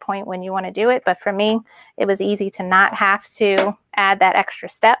be a good point when you want to do it. But for me, it was easy to not have to add that extra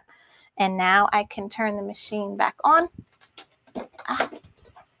step. And now I can turn the machine back on.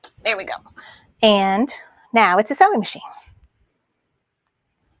 There we go. And now it's a sewing machine.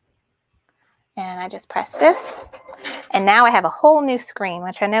 And I just press this. And now I have a whole new screen,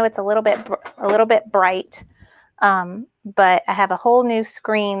 which I know it's a little bit bright. But I have a whole new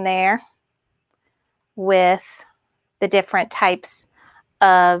screen there with the different types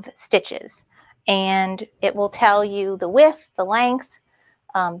of stitches, and it will tell you the width, the length,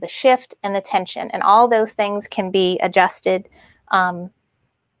 the shift, and the tension, and all those things can be adjusted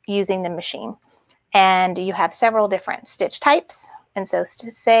using the machine. And you have several different stitch types, and so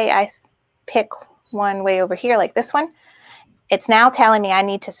to say I pick one way over here like this one, it's now telling me I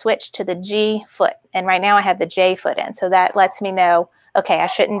need to switch to the G foot. And right now I have the J foot in. So that lets me know, okay, I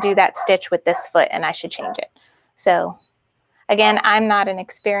shouldn't do that stitch with this foot and I should change it. So again, I'm not an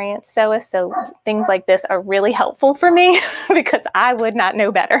experienced sewist, so things like this are really helpful for me because I would not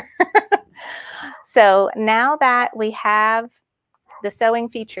know better. So now that we have the sewing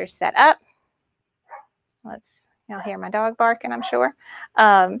features set up, you'll hear my dog barking, I'm sure.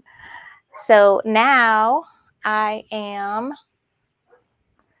 So now I am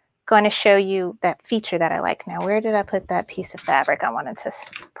going to show you that feature that I like. Now, where did I put that piece of fabric I wanted to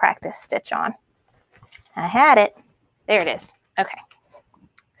practice stitch on? I had it. There it is. Okay.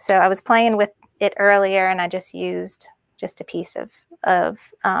 So I was playing with it earlier, and I just used just a piece of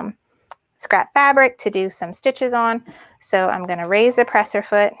scrap fabric to do some stitches on. So I'm going to raise the presser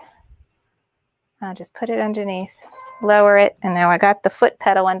foot. I'll just put it underneath, lower it, and now I got the foot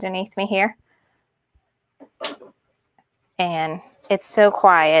pedal underneath me here. And it's so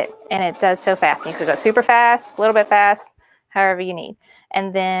quiet, and it does so fast. You could go super fast, a little bit fast, however you need.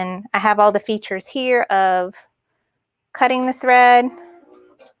 And then I have all the features here of cutting the thread,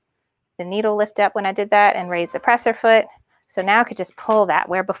 the needle lift up when I did that, and raise the presser foot. So now I could just pull that,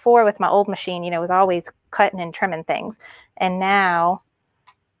 where before with my old machine, you know, it was always cutting and trimming things. And now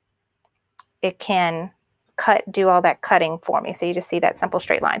it can do all that cutting for me. So you just see that simple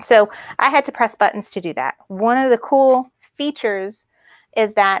straight line. So I had to press buttons to do that. One of the cool features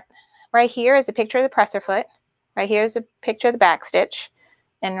is that right here is a picture of the presser foot. Right here is a picture of the back stitch.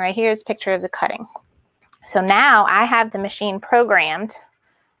 And right here is a picture of the cutting. So now I have the machine programmed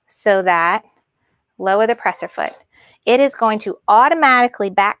so that lower the presser foot. It is going to automatically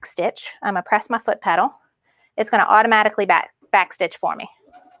back stitch. I'm going to press my foot pedal. It's going to automatically back stitch for me.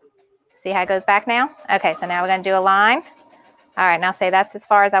 See how it goes back now? Okay, so now we're going to do a line. All right, now say that's as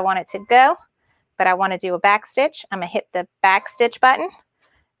far as I want it to go, but I want to do a back stitch. I'm going to hit the back stitch button.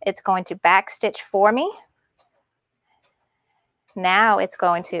 It's going to back stitch for me. Now it's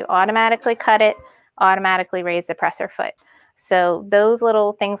going to automatically cut it, automatically raise the presser foot. So those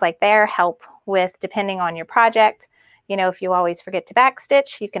little things like there help with, depending on your project. You know, if you always forget to back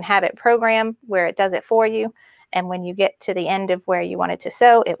stitch, you can have it programmed where it does it for you. And when you get to the end of where you want it to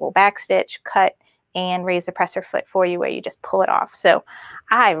sew, it will back stitch, cut, and raise the presser foot for you where you just pull it off. So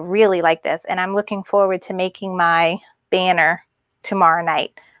I really like this, and I'm looking forward to making my banner tomorrow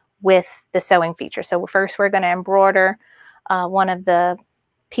night with the sewing feature. So first we're going to embroider one of the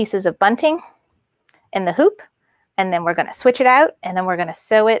pieces of bunting in the hoop, and then we're going to switch it out, and then we're going to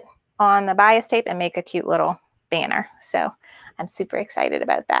sew it on the bias tape and make a cute little banner. So I'm super excited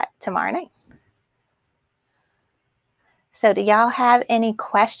about that tomorrow night. So do y'all have any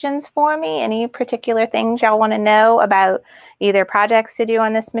questions for me? Any particular things y'all want to know about either projects to do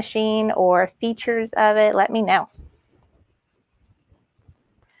on this machine or features of it? Let me know.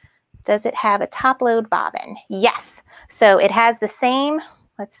 Does it have a top load bobbin? Yes. So it has the same,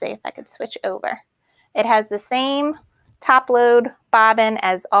 let's see if I could switch over. It has the same top load bobbin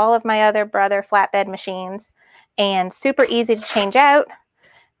as all of my other brother flatbed machines, and super easy to change out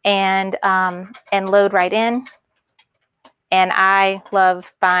and load right in. And I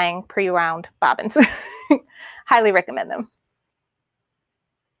love buying pre-wound bobbins. Highly recommend them.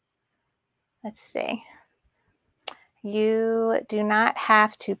 Let's see. You do not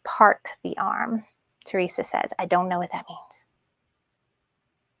have to park the arm, Teresa says. I don't know what that means.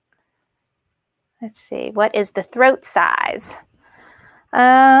 Let's see. What is the throat size?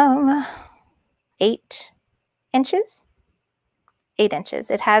 8 inches. 8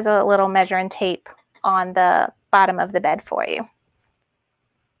 inches. It has a little measuring tape on the bottom of the bed for you.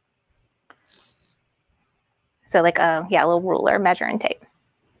 So like a little ruler measuring tape.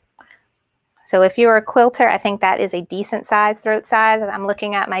 So if you're a quilter, I think that is a decent size throat size. I'm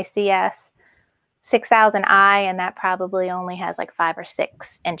looking at my CS 6000i, and that probably only has like 5 or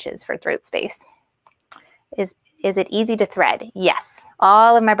 6 inches for throat space. Is it easy to thread? Yes.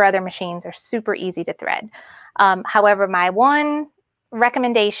 All of my brother machines are super easy to thread. However, my one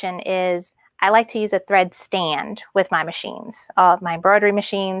recommendation is I like to use a thread stand with my machines, all of my embroidery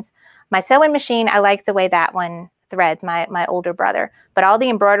machines. My sewing machine, I like the way that one threads, my older brother. But all the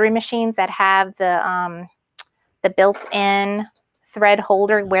embroidery machines that have the built-in thread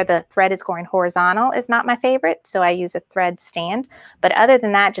holder where the thread is going horizontal is not my favorite, so I use a thread stand. But other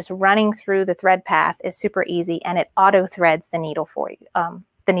than that, just running through the thread path is super easy, and it auto threads the needle for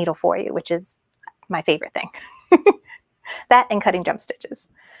you, which is my favorite thing. That and cutting jump stitches.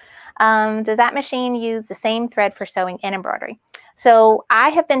 Does that machine use the same thread for sewing and embroidery? So I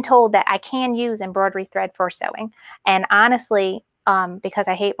have been told that I can use embroidery thread for sewing. And honestly, because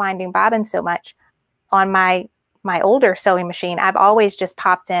I hate winding bobbins so much, on my older sewing machine, I've always just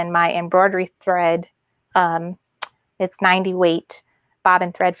popped in my embroidery thread. It's 90 weight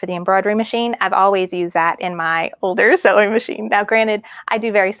bobbin thread for the embroidery machine. I've always used that in my older sewing machine. Now, granted, I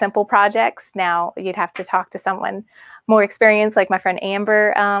do very simple projects. Now, you'd have to talk to someone more experienced, like my friend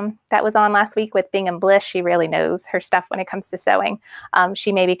Amber that was on last week with Bingham Bliss. She really knows her stuff when it comes to sewing.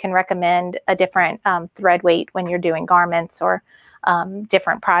 She maybe can recommend a different thread weight when you're doing garments or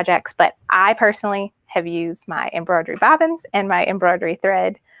different projects. But I personally have used my embroidery bobbins and my embroidery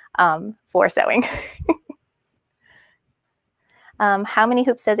thread for sewing. How many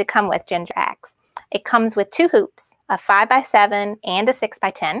hoops does it come with, Ginger asks? It comes with 2 hoops, a 5x7 and a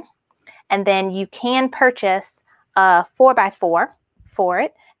 6x10. And then you can purchase a 4x4 for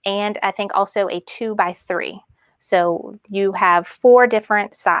it, and I think also a 2x3. So you have 4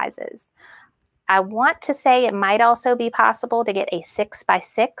 different sizes. I want to say it might also be possible to get a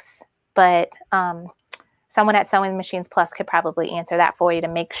 6x6, but someone at Sewing Machines Plus could probably answer that for you to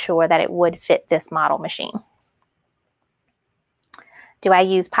make sure that it would fit this model machine. Do I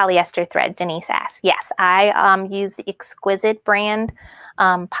use polyester thread? Denise asks. Yes, I use the Exquisite brand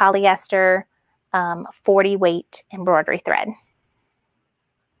polyester 40 weight embroidery thread.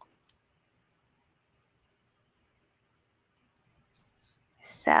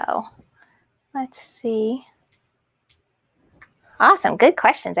 So let's see. Awesome. Good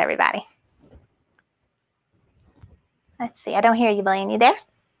questions, everybody. Let's see. I don't hear you, Blaine. You there?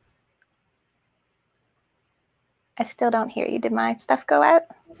 I still don't hear you. Did my stuff go out?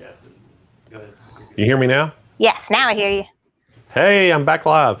 Yeah. Go ahead. You hear me now? Yes, now I hear you. Hey, I'm back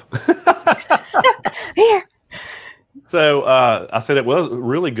live. Here. So I said it was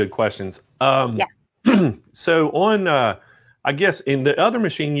really good questions. Yeah. So on, I guess in the other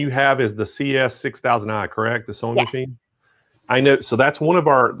machine you have is the CS 6000i, correct? The sewing machine. I know. So that's one of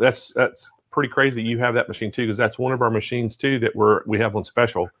our. That's pretty crazy. You have that machine too, because that's one of our machines too that we have on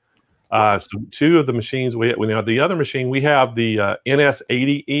special. So 2 of the machines we now the other machine we have the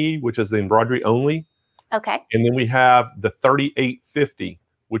NS80E, which is the embroidery only. Okay. And then we have the 3850,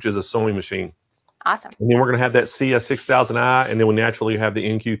 which is a sewing machine. Awesome. And then we're going to have that CS 6000i, and then we naturally have the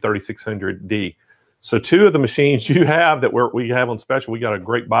NQ 3600D. So 2 of the machines you have that we have on special, we got a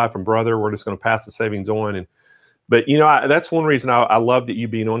great buy from brother. We're just going to pass the savings on. But you know, that's one reason I love that you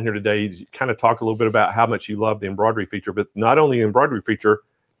being on here today. You kind of talk a little bit about how much you love the embroidery feature, but not only the embroidery feature,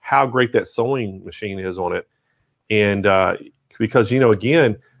 how great that sewing machine is on it. And because, you know,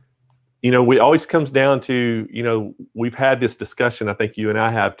 again, you know, it always comes down to, you know, we've had this discussion, I think you and I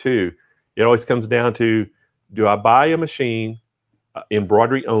have too. It always comes down to, do I buy a machine,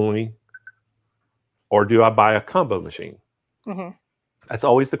 embroidery only, or do I buy a combo machine? Mm-hmm. That's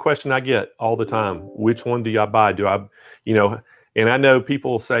always the question I get all the time. Which one do I buy? Do I, you know, and I know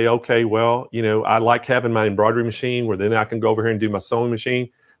people say, okay, well, you know, I like having my embroidery machine where then I can go over here and do my sewing machine.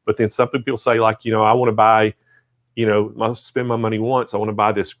 But then some people say, like, you know, I want to buy, you know, I'll spend my money once. I want to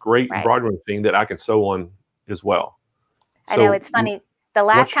buy this great embroidery machine that I can sew on as well. I know, it's funny. The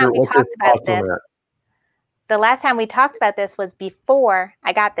last time we talked about this, was before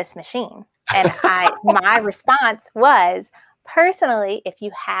I got this machine. And my response was, personally, if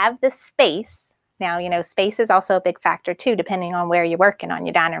you have the space, now, you know, space is also a big factor too, depending on where you're working, on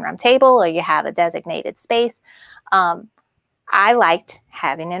your dining room table or you have a designated space. I liked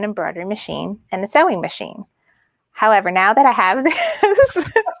having an embroidery machine and a sewing machine. However, now that I have this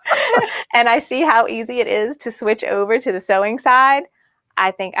and I see how easy it is to switch over to the sewing side,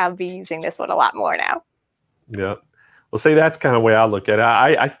 I think I'll be using this one a lot more now. Yeah. Well, see, that's kind of the way I look at it.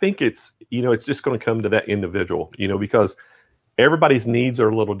 I think it's, you know, it's just going to come to that individual, you know, because everybody's needs are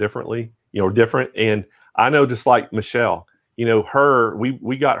a little different. And I know, just like Michelle, you know,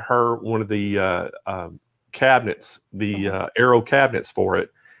 we got her one of the cabinets, the Aero cabinets for it.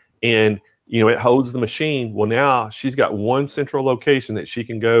 And, you know, it holds the machine. Well, now she's got one central location that she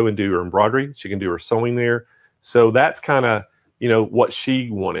can go and do her embroidery. She can do her sewing there. So that's kind of, you know, what she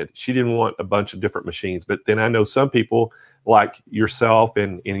wanted. She didn't want a bunch of different machines. But then I know some people like yourself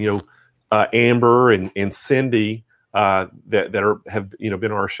and you know, Amber and Cindy that have, you know,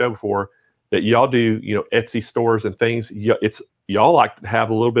 been on our show before, that y'all do, you know, Etsy stores and things. Y'all like to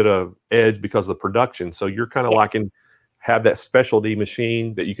have a little bit of edge because of the production. So you're kind of like have that specialty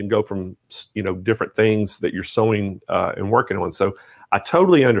machine that you can go from, you know, different things that you're sewing and working on. So I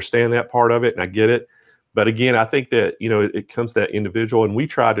totally understand that part of it, and I get it. But again, I think that, you know, it comes to that individual, and we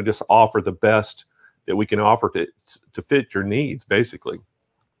try to just offer the best that we can offer to fit your needs, basically.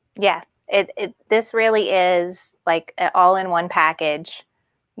 Yeah, this really is like an all-in-one package.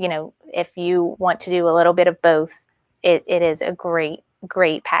 You know, if you want to do a little bit of both, it is a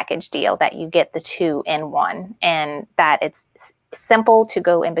great package deal that you get the 2 in 1, and that it's simple to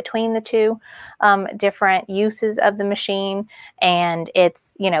go in between the two different uses of the machine. And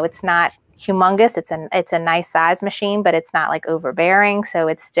it's, you know, it's not humongous. It's a nice size machine, but it's not like overbearing. So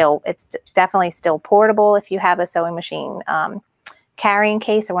it's definitely still portable if you have a sewing machine carrying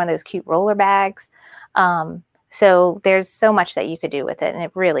case or one of those cute roller bags. So there's so much that you could do with it, and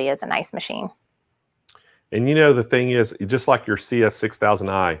it really is a nice machine. And you know, the thing is, just like your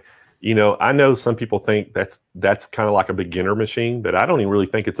CS6000i, you know, I know some people think that's kind of like a beginner machine, but I don't even really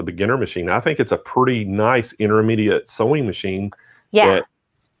think it's a beginner machine. I think it's a pretty nice intermediate sewing machine. Yeah. That,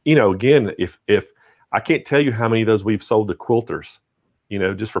 you know, again, if I can't tell you how many of those we've sold to quilters, you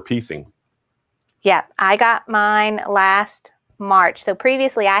know, just for piecing. Yeah, I got mine last March. So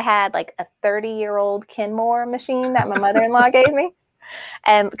previously I had like a 30-year-old Kenmore machine that my mother-in-law gave me.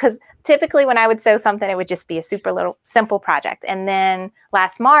 And because typically when I would sew something, it would just be a super little simple project. And then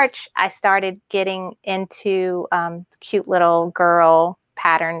last March, I started getting into cute little girl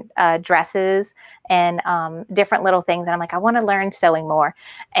pattern dresses and different little things. And I'm like, I want to learn sewing more.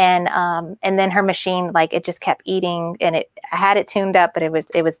 And then her machine, like, it just kept eating, and I had it tuned up, but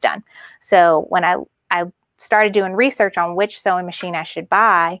it was done. So when I started doing research on which sewing machine I should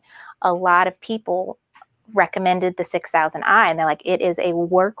buy, a lot of people recommended the 6000i, and they're like, it is a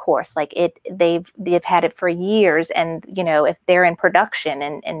workhorse. Like, they've had it for years, and you know, if they're in production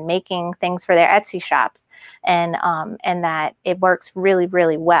and making things for their Etsy shops, and that it works really,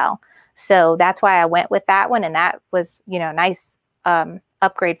 really well. So that's why I went with that one, and that was, you know, a nice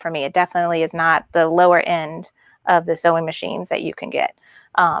upgrade for me. It definitely is not the lower end of the sewing machines that you can get.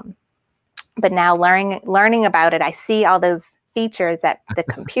 But now learning about it, I see all those features that the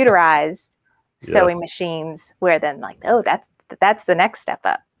computerized sewing machines, where then like, oh, that's the next step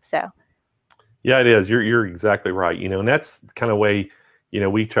up. So yeah, it is. You're exactly right. You know, and that's the kind of way, you know,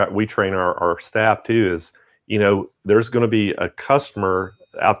 we train our staff too, is, you know, there's going to be a customer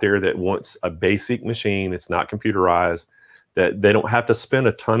out there that wants a basic machine. It's not computerized, that they don't have to spend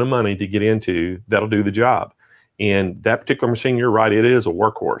a ton of money to get into, that'll do the job. And that particular machine, you're right, it is a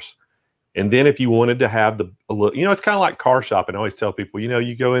workhorse. And then if you wanted to have you know, it's kind of like car shopping. I always tell people, you know,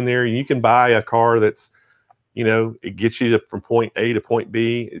 you go in there and you can buy a car that's, you know, it gets you from point A to point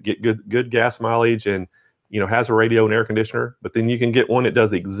B, get good gas mileage, and, you know, has a radio and air conditioner. But then you can get one that does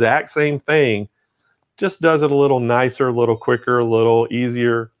the exact same thing, just does it a little nicer, a little quicker, a little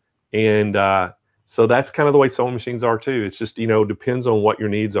easier. And so that's kind of the way sewing machines are too. It's just, you know, depends on what your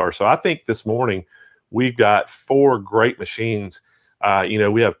needs are. So I think this morning we've got 4 great machines. You know,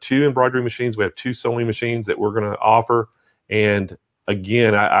 we have 2 embroidery machines. We have 2 sewing machines that we're going to offer. And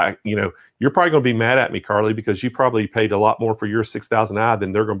again, I you know, you're probably going to be mad at me, Karlie, because you probably paid a lot more for your 6000i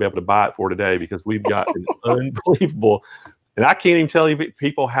than they're going to be able to buy it for today, because we've got an unbelievable, and I can't even tell you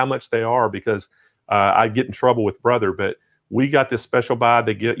people how much they are, because I get in trouble with brother, but we got this special buy.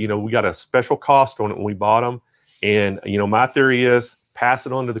 They get, you know, we got a special cost on it when we bought them. And, you know, my theory is pass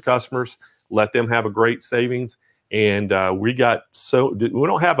it on to the customers, let them have a great savings. And we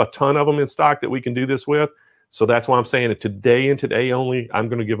don't have a ton of them in stock that we can do this with. So that's why I'm saying that today and today only, I'm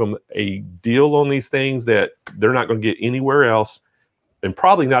going to give them a deal on these things that they're not going to get anywhere else, and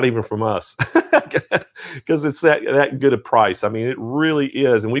probably not even from us, because it's that good a price. I mean, it really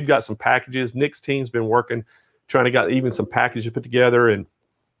is. And we've got some packages. Nick's team's been working, trying to get even some packages put together. And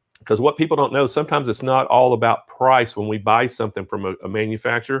because what people don't know, sometimes it's not all about price when we buy something from a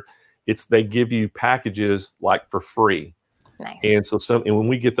manufacturer. It's they give you packages like for free. Nice. And when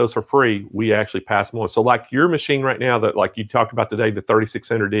we get those for free, we actually pass them on. So like your machine right now, that like you talked about today, the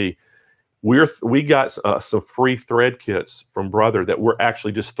 3600D, we got some free thread kits from Brother that we're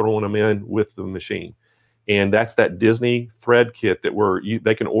actually just throwing them in with the machine. And that's that Disney thread kit that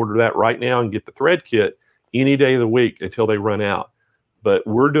they can order that right now and get the thread kit any day of the week until they run out. But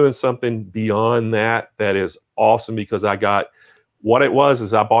we're doing something beyond that that is awesome, because what it was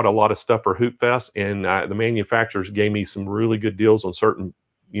is I bought a lot of stuff for Hoop Fest, and the manufacturers gave me some really good deals on certain,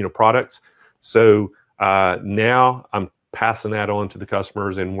 products. So now I'm passing that on to the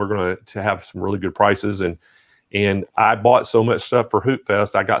customers, and we're going to have some really good prices. And I bought so much stuff for Hoop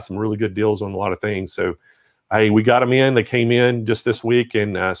Fest, I got some really good deals on a lot of things. So hey, we got them in. They came in just this week,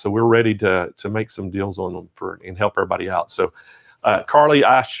 and so we're ready to make some deals on them and help everybody out. So Karlie,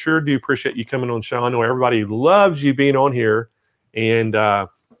 I sure do appreciate you coming on, Sean. I know everybody loves you being on here. And I've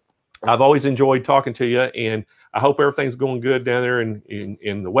always enjoyed talking to you, and I hope everything's going good down there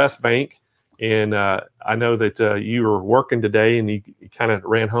in the West Bank. And I know that you were working today, and you kind of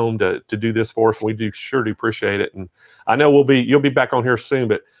ran home to do this for us. We sure do appreciate it. And I know you'll be back on here soon,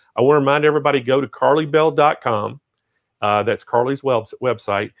 but I want to remind everybody, go to KarlieBelle.com. That's Karlie's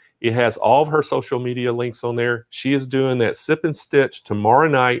website. It has all of her social media links on there. She is doing that Sip and Stitch tomorrow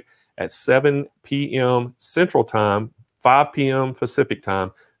night at 7 p.m. Central Time, 5 p.m. Pacific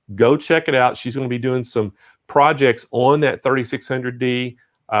Time. Go check it out. She's going to be doing some projects on that 3600D.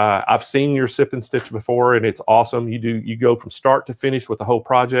 I've seen your Sip and Stitch before, and it's awesome. You go from start to finish with the whole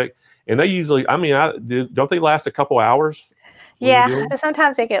project, and they usually, don't they last a couple hours? Yeah,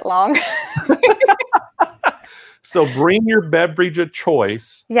 sometimes they get long. So bring your beverage of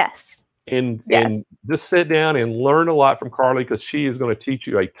choice. Yes. And just sit down and learn a lot from Karlie, because she is going to teach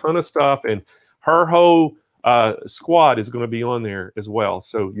you a ton of stuff, and her whole squad is going to be on there as well.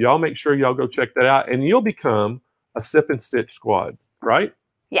 So y'all make sure y'all go check that out, and you'll become a Sip and Stitch squad, right?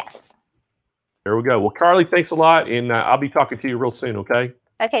 Yes. There we go. Well, Karlie, thanks a lot, and I'll be talking to you real soon, okay?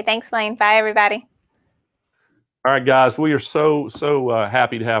 Okay, thanks, Blaine. Bye, everybody. All right, guys, we are so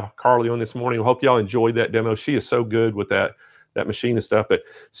happy to have Karlie on this morning. We hope y'all enjoyed that demo. She is so good with that machine and stuff. But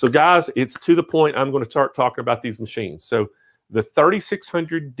so, guys, it's to the point I'm going to start talking about these machines. So the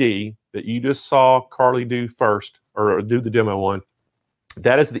 3600D that you just saw Karlie do first, or do the demo on,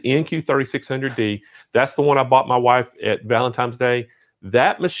 that is the NQ3600D. That's the one I bought my wife at Valentine's Day.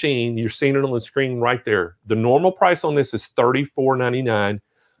 That machine, you're seeing it on the screen right there. The normal price on this is $34.99.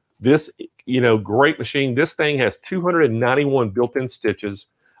 This, great machine. This thing has 291 built-in stitches.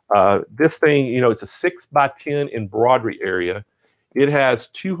 This thing, it's a 6x10 embroidery area. It has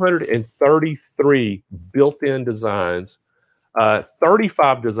 233 built-in designs.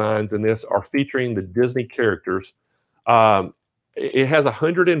 35 designs in this are featuring the Disney characters. It has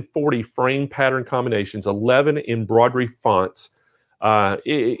 140 frame pattern combinations, 11 embroidery fonts.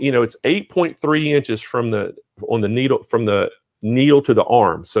 It's 8.3 inches from the needle to the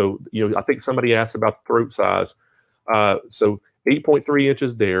arm. So, I think somebody asked about the throat size. So 8.3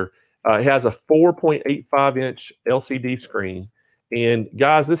 inches there. It has a 4.85 inch LCD screen. And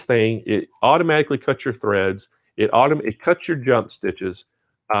guys, this thing, it automatically cuts your threads. It cuts your jump stitches.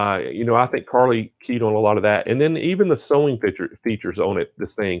 I think Karlie keyed on a lot of that. And then even the sewing features on it,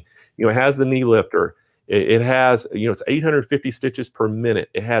 this thing, it has the knee lifter. It has, it's 850 stitches per minute.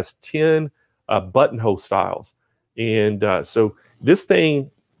 It has 10 buttonhole styles. And so this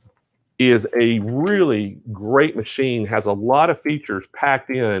thing is a really great machine, has a lot of features packed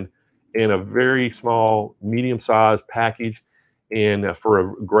in a very small, medium-sized package, and for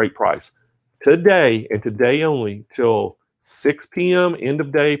a great price. Today, and today only, till 6 p.m. end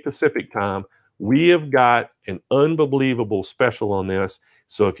of day Pacific time, we have got an unbelievable special on this.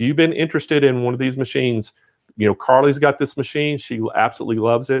 So if you've been interested in one of these machines, Karlie's got this machine. She absolutely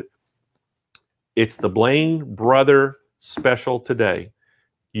loves it. It's the Blaine Brother special today.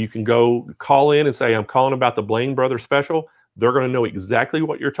 You can go call in and say, I'm calling about the Blaine Brother special. They're going to know exactly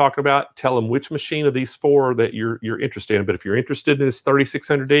what you're talking about. Tell them which machine of these four that you're interested in. But if you're interested in this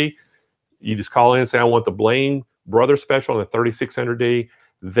 3600D, you just call in and say, I want the Blaine Brother special and the 3600D.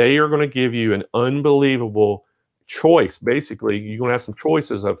 They are going to give you an unbelievable choice. Basically, you're going to have some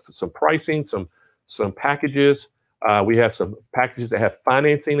choices of some pricing, some packages. We have some packages that have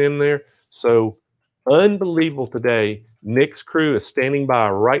financing in there. So unbelievable today. Nick's crew is standing by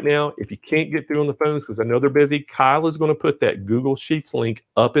right now. If you can't get through on the phones, because I know they're busy, Kyle is going to put that Google Sheets link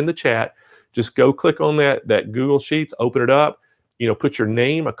up in the chat. Just go click on that Google Sheets, open it up, put your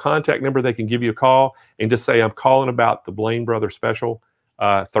name, a contact number, they can give you a call, and just say, I'm calling about the Blaine Brothers Special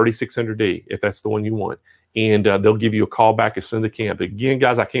 3600D, if that's the one you want. And they'll give you a call back as soon as they can. But again,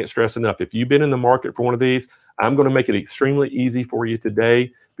 guys, I can't stress enough, if you've been in the market for one of these, I'm going to make it extremely easy for you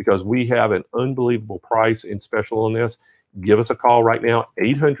today because we have an unbelievable price and special on this. Give us a call right now,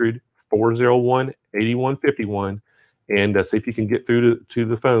 800-401-8151, and see if you can get through to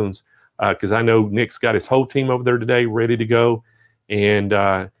the phones, because I know Nick's got his whole team over there today ready to go. And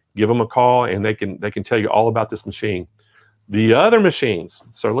give them a call, and they can tell you all about this machine. The other machines,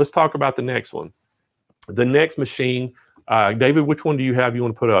 so let's talk about the next one. The next machine, David, which one do you have you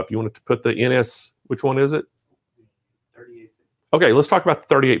want to put up? You want to put the NS, which one is it? 3850. Okay, let's talk about the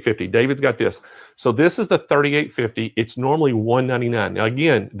 3850. David's got this. So this is the 3850. It's normally $199. Now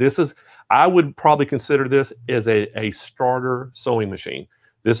again, I would probably consider this as a starter sewing machine.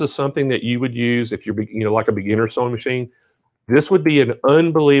 This is something that you would use if you're like a beginner sewing machine. This would be an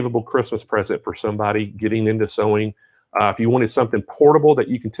unbelievable Christmas present for somebody getting into sewing. If you wanted something portable that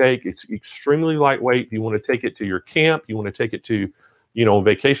you can take, it's extremely lightweight. If you want to take it to your camp, you want to take it to, on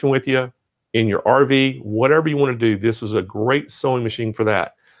vacation with you, in your RV, whatever you want to do, this is a great sewing machine for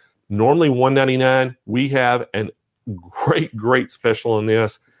that. Normally $199. We have a great special on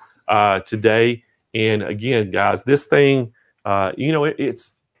this today. And again, guys, this thing,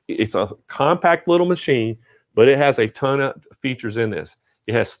 it's a compact little machine, but it has a ton of features in this.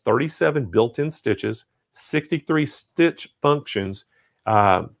 It has 37 built-in stitches, 63 stitch functions,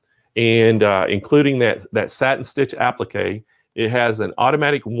 and including that satin stitch applique. It has an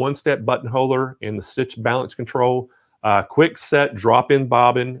automatic one-step button holder and the stitch balance control, quick set drop-in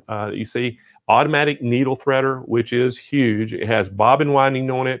bobbin. You see, automatic needle threader, which is huge. It has bobbin winding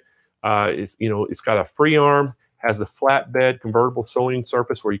on it. It's got a free arm, has the flatbed convertible sewing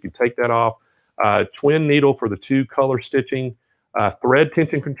surface where you can take that off. Twin needle for the 2-color stitching, thread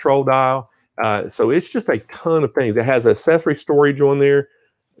tension control dial. So it's just a ton of things. It has accessory storage on there.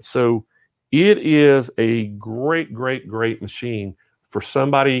 So it is a great machine for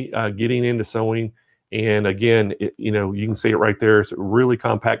somebody getting into sewing. And again, you can see it right there. It's a really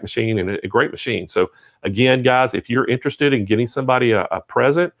compact machine and a great machine. So again, guys, if you're interested in getting somebody a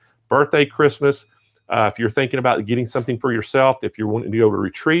present, birthday, Christmas, if you're thinking about getting something for yourself, if you're wanting to go to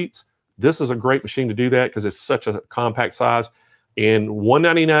retreats, this is a great machine to do that because it's such a compact size. And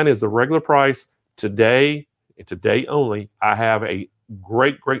 $199 is the regular price. Today, and today only, I have a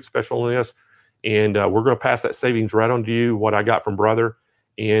great special on this. And we're going to pass that savings right on to you, what I got from Brother.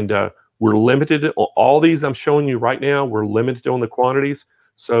 And we're limited on all these I'm showing you right now. We're limited on the quantities.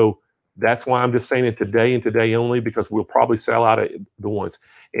 So that's why I'm just saying it today and today only, because we'll probably sell out of the ones.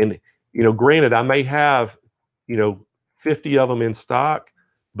 And, granted, I may have, 50 of them in stock,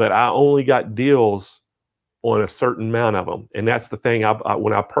 but I only got deals on a certain amount of them. And that's the thing.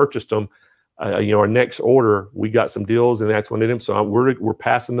 When I purchased them, our next order, we got some deals, and that's when it is. So we're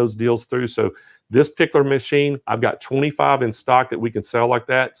passing those deals through. So this particular machine, I've got 25 in stock that we can sell like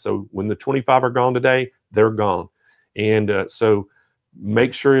that. So when the 25 are gone today, they're gone. And so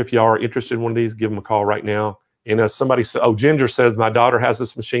make sure if y'all are interested in one of these, give them a call right now. And somebody said, Ginger says, my daughter has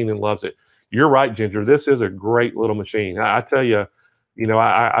this machine and loves it. You're right, Ginger. This is a great little machine. I tell you,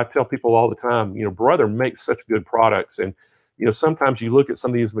 I tell people all the time, Brother makes such good products. And, sometimes you look at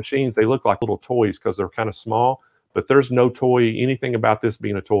some of these machines, they look like little toys because they're kind of small, but there's no toy, anything about this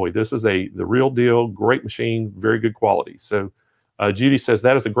being a toy. This is the real deal, great machine, very good quality. So Judy says,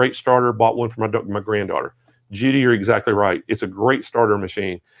 that is a great starter. Bought one for my granddaughter. Judy, you're exactly right. It's a great starter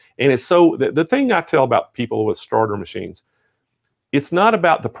machine. And it's the thing I tell about people with starter machines, it's not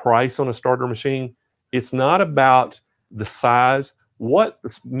about the price on a starter machine. It's not about the size. What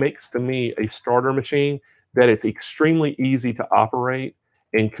makes to me a starter machine, that it's extremely easy to operate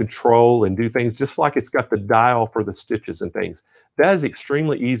and control and do things, just like it's got the dial for the stitches and things. That is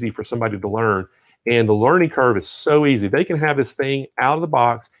extremely easy for somebody to learn. And the learning curve is so easy. They can have this thing out of the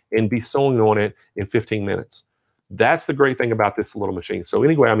box and be sewing on it in 15 minutes. That's the great thing about this little machine. So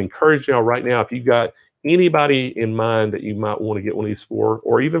anyway, I'm encouraging y'all right now, if you've got anybody in mind that you might want to get one of these for,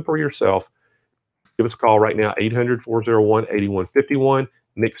 or even for yourself, give us a call right now, 800-401-8151.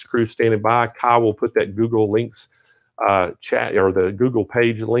 Nick's crew standing by. Kyle will put that Google links chat, or the Google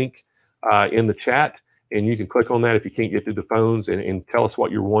page link in the chat, and you can click on that if you can't get through the phones, and tell us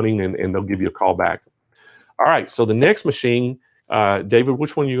what you're wanting, and they'll give you a call back. All right, so the next machine, David,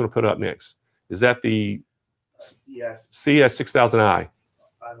 which one are you going to put up next? Is that the CS 6000i.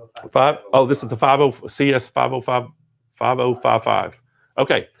 505. Oh, this is the 50 CS 505 5055.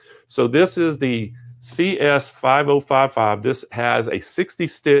 Okay, so this is the CS 5055. This has a 60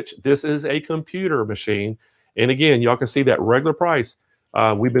 stitch. This is a computer machine, and again, y'all can see that regular price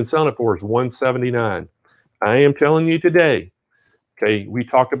we've been selling it for is $179. I am telling you today. Okay, we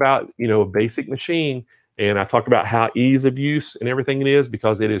talked about a basic machine, and I talked about how ease of use and everything it is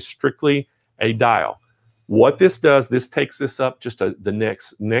because it is strictly a dial. What this does, this takes this up just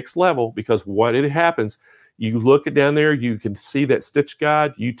the next level, because what it happens, you look it down there, you can see that stitch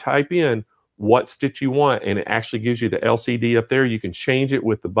guide, you type in what stitch you want, and it actually gives you the LCD up there. You can change it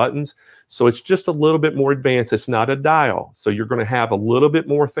with the buttons. So it's just a little bit more advanced. It's not a dial. So you're going to have a little bit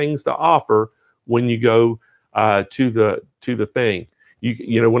more things to offer when you go to the thing.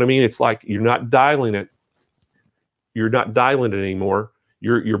 You know what I mean? It's like you're not dialing it. You're not dialing it anymore.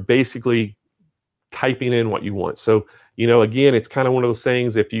 You're basically typing in what you want. So, again, it's kind of one of those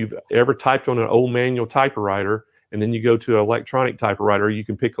things, if you've ever typed on an old manual typewriter and then you go to an electronic typewriter, you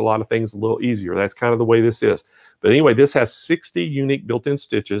can pick a lot of things a little easier. That's kind of the way this is. But anyway, this has 60 unique built-in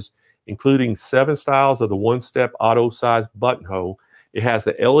stitches, including 7 styles of the one-step auto-size buttonhole. It has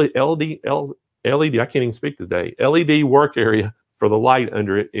the LED, I can't even speak today, LED work area for the light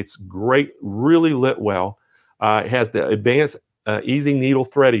under it. It's great, really lit well. It has the advanced easy needle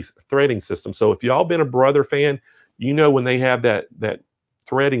threading system. So if y'all been a Brother fan, when they have that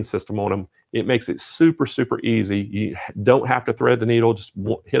threading system on them, it makes it super, super easy. You don't have to thread the needle, just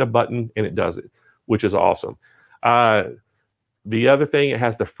hit a button and it does it, which is awesome. The other thing, it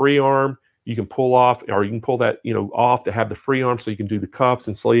has the free arm. You can pull off, or you can pull that off to have the free arm so you can do the cuffs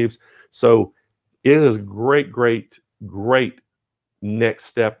and sleeves. So it is a great, great, great next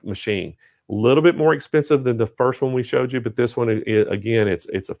step machine. A little bit more expensive than the first one we showed you, but this one, again,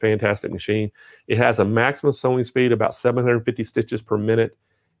 it's a fantastic machine. It has a maximum sewing speed about 750 stitches per minute,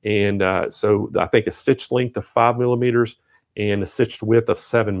 and so I think a stitch length of 5 millimeters and a stitched width of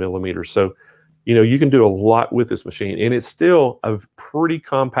 7 millimeters. So, you can do a lot with this machine, and it's still a pretty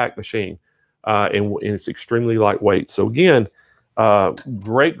compact machine, and it's extremely lightweight. So again,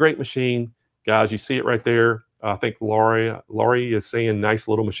 great machine, guys. You see it right there. I think Laurie is saying nice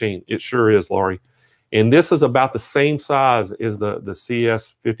little machine. It sure is, Laurie. And this is about the same size as the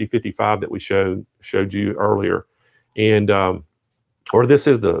CS 5055 that we showed you earlier. And or this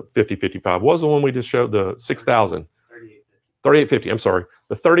is the 5055. What was the one we just showed? The 6000. 3850. I'm sorry.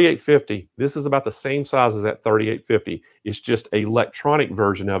 The 3850. This is about the same size as that 3850. It's just an electronic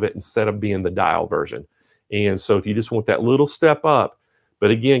version of it instead of being the dial version. And so if you just want that little step up,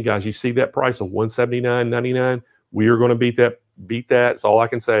 but again, guys, you see that price of $179.99. We are going to beat that. That's all I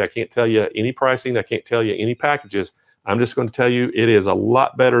can say. I can't tell you any pricing. I can't tell you any packages. I'm just going to tell you it is a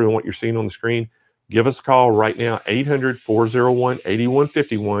lot better than what you're seeing on the screen. Give us a call right now,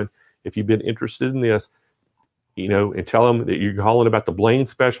 800-401-8151. If you've been interested in this, and tell them that you're calling about the Blaine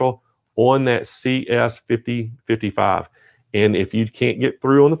special on that CS 5055. And if you can't get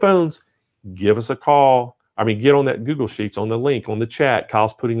through on the phones, give us a call. Get on that Google Sheets, on the link, on the chat.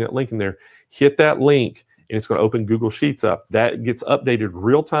 Kyle's putting that link in there. Hit that link, and it's going to open Google Sheets up. That gets updated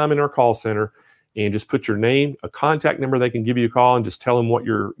real time in our call center. And just put your name, a contact number. They can give you a call and just tell them what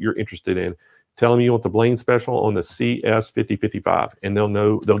you're interested in. Tell them you want the Blaine special on the CS 5055, and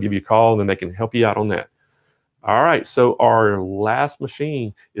they'll give you a call, and then they can help you out on that. All right, so our last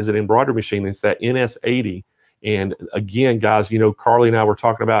machine is an embroidery machine. It's that NS80. And again, guys, Karlie and I were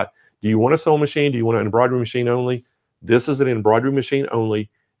talking about, do you want a sewing machine? Do you want an embroidery machine only? This is an embroidery machine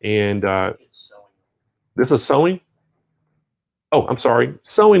only. And this is sewing? Oh, I'm sorry.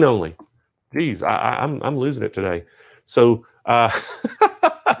 Sewing only. Geez, I'm losing it today. So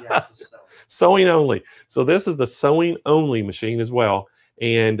sewing only. So this is the sewing only machine as well.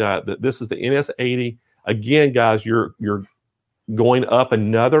 And this is the NS80. Again, guys, you're going up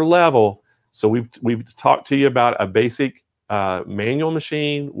another level. So we've talked to you about a basic manual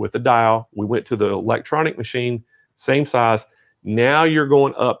machine with a dial. We went to the electronic machine, same size. Now you're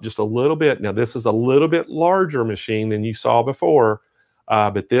going up just a little bit. Now this is a little bit larger machine than you saw before,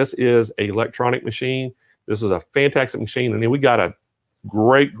 but this is an electronic machine. This is a fantastic machine. And then we got a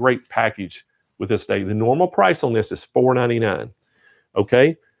great package with this today. The normal price on this is $4.99.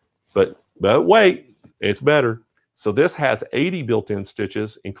 Okay, but wait, it's better. So this has 80 built-in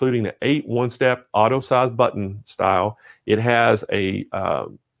stitches, including the 8 one-step auto-size button style. It has the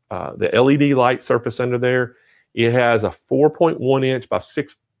LED light surface under there. It has a 4.1 inch by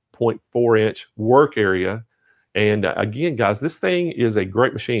 6.4 inch work area. And again, guys, this thing is a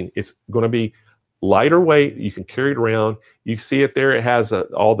great machine. It's going to be lighter weight. You can carry it around. You see it there. It has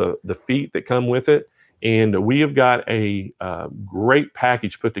all the feet that come with it. And we have got a great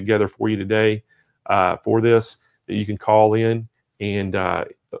package put together for you today for this that you can call in. And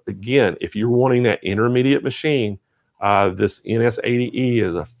again, if you're wanting that intermediate machine, this NS80E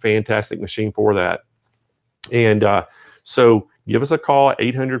is a fantastic machine for that. And so give us a call at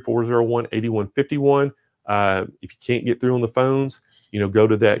 800-401-8151. If you can't get through on the phones, go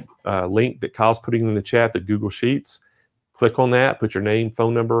to that link that Kyle's putting in the chat, the Google Sheets. Click on that, put your name,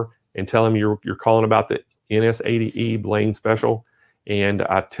 phone number, and tell them you're calling about the NS80E Blaine special. And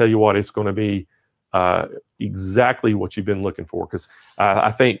I tell you what, it's going to be exactly what you've been looking for. Because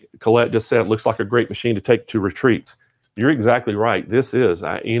I think Colette just said it looks like a great machine to take to retreats. You're exactly right. This is,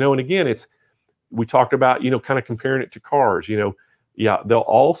 and again, we talked about, kind of comparing it to cars, yeah, they'll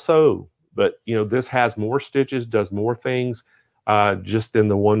also, but, this has more stitches, does more things just than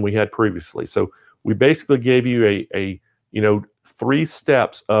the one we had previously. So we basically gave you a 3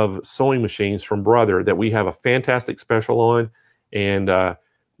 steps of sewing machines from Brother that we have a fantastic special on. And,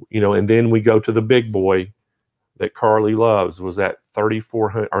 and then we go to the big boy that Karlie loves, was that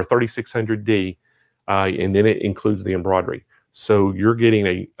 3400 or 3600D. And then it includes the embroidery. So you're getting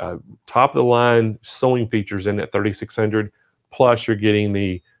a top of the line sewing features in that 3600, plus you're getting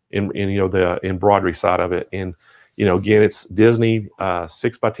the embroidery side of it. And, again, it's Disney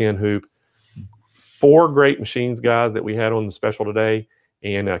 6x10 hoop. 4 great machines, guys, that we had on the special today.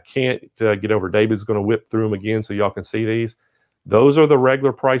 And I can't get over. David's going to whip through them again so y'all can see these. Those are the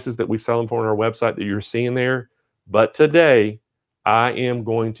regular prices that we sell them for on our website that you're seeing there. But today, I am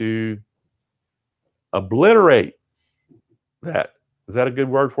going to obliterate that. Is that a good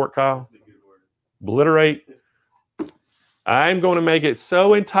word for it, Kyle? That's a good word. Obliterate. I'm going to make it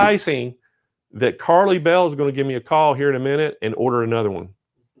so enticing that Karlie Belle is going to give me a call here in a minute and order another one.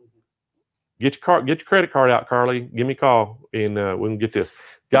 Get your credit card out, Karlie. Give me a call, and we can get this.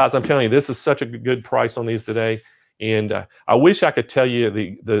 Guys, I'm telling you, this is such a good price on these today. And I wish I could tell you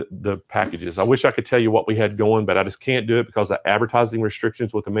the packages. I wish I could tell you what we had going, but I just can't do it because of advertising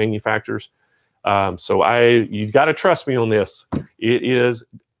restrictions with the manufacturers. So you got to trust me on this. It is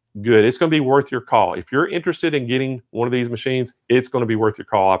good. It's going to be worth your call. If you're interested in getting one of these machines, it's going to be worth your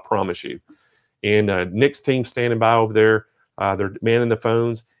call. I promise you. And Nick's team standing by over there. They're manning the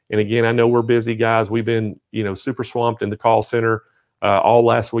phones. And again, I know we're busy, guys. We've been, super swamped in the call center. All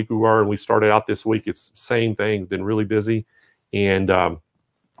last week we were, and we started out this week. It's the same thing, been really busy. And a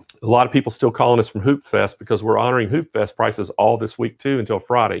lot of people still calling us from Hoop Fest because we're honoring Hoop Fest prices all this week too until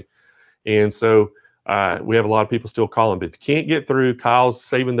Friday. And so we have a lot of people still calling. But if you can't get through, Kyle's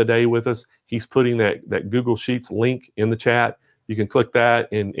saving the day with us. He's putting that Google Sheets link in the chat. You can click that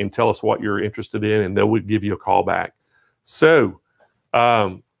and tell us what you're interested in, and they'll give you a call back. So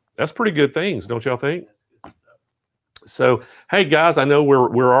that's pretty good things, don't y'all think? So, hey, guys, I know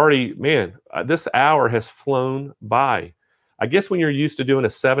we're already, man, this hour has flown by. I guess when you're used to doing a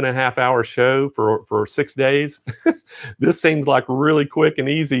 7.5-hour show for 6 days, this seems like really quick and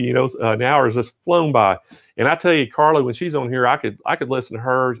easy. An hour has just flown by. And I tell you, Karlie, when she's on here, I could listen to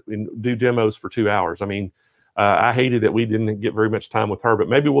her and do demos for 2 hours. I mean, I hated that we didn't get very much time with her, but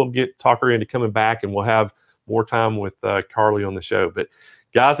maybe we'll talk her into coming back and we'll have more time with Karlie on the show. But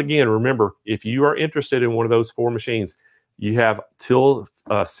guys, again, remember, if you are interested in one of those 4 machines, you have till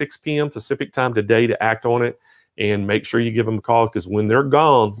 6 p.m. Pacific time today to act on it. And make sure you give them a call, because when they're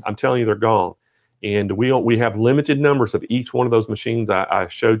gone, I'm telling you, they're gone. And we have limited numbers of each one of those machines I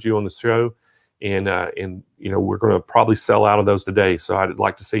showed you on the show, and we're going to probably sell out of those today. So I'd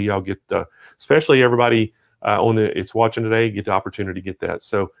like to see y'all get, especially everybody it's watching today, get the opportunity to get that.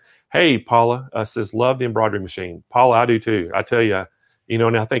 So hey, Paula says love the embroidery machine. Paula, I do too. I tell you,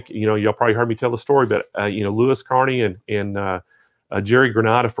 and I think y'all probably heard me tell the story, but Louis Carney and Jerry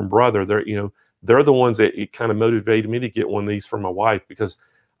Granada from Brother, they're the ones that it kind of motivated me to get one of these for my wife, because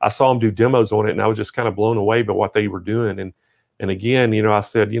I saw them do demos on it and I was just kind of blown away by what they were doing. And again, I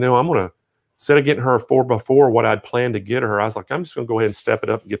said, I'm going to, instead of getting her a 4x4, what I'd planned to get her, I was like, I'm just going to go ahead and step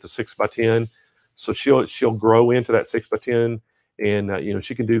it up and get the 6x10. So she'll grow into that 6x10, and,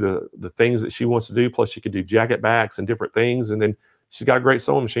 she can do the things that she wants to do. Plus she can do jacket backs and different things. And then she's got a great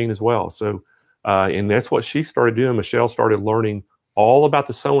sewing machine as well. So, and that's what she started doing. Michelle started learning all about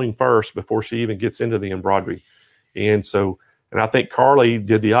the sewing first before she even gets into the embroidery. And I think Karlie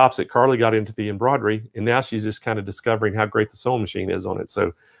did the opposite. Karlie got into the embroidery, and now she's just kind of discovering how great the sewing machine is on it.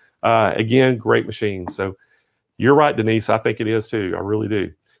 So again, great machine. So you're right, Denise. I think it is too. I really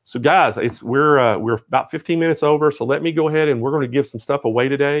do. So guys, we're about 15 minutes over. So let me go ahead, and we're going to give some stuff away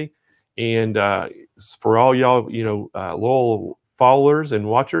today. And for all y'all, loyal followers and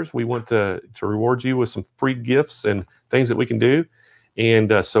watchers, we want to reward you with some free gifts and things that we can do.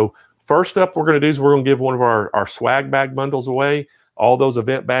 And so First up, we're going to do is we're going to give one of our swag bag bundles away. All those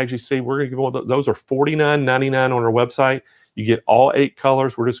event bags you see, we're going to give one of those are $49.99 on our website. You get all 8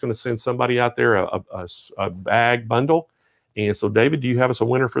 colors. We're just going to send somebody out there a bag bundle. And so, David, do you have us a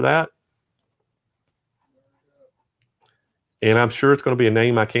winner for that? And I'm sure it's going to be a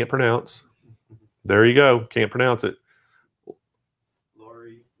name I can't pronounce. There you go. Can't pronounce it.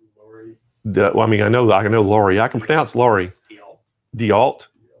 Lori. Well, I mean, I know Lori. I can pronounce Lori. Dialt.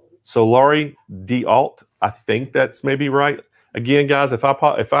 So Lori Dialt. I think that's maybe right. Again, guys, if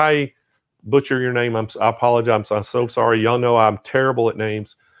I butcher your name, I apologize. I'm so sorry. Y'all know I'm terrible at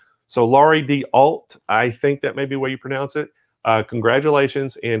names. So Lori Dialt. I think that may be the way you pronounce it.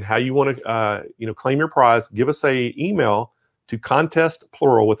 Congratulations, and how you want to claim your prize. Give us a email to contest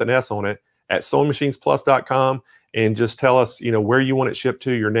plural with an S on it at SewingMachinesPlus.com, and just tell us where you want it shipped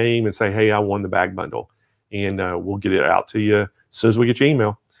to, your name, and say, hey, I won the bag bundle, and we'll get it out to you as soon as we get your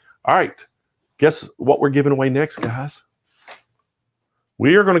email. All right, guess what we're giving away next, guys?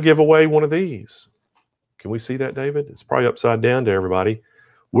 We are going to give away one of these. Can we see that, David? It's probably upside down to everybody.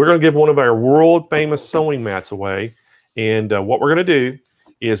 We're going to give one of our world famous sewing mats away, and what we're going to do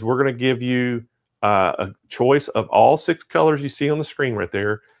is we're going to give you a choice of all 6 colors you see on the screen right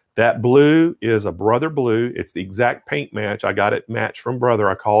there. That blue is a Brother blue. It's the exact paint match. I got it matched from Brother.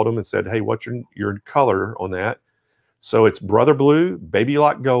 I called him and said, hey, what's your color on that? So it's Brother blue, Baby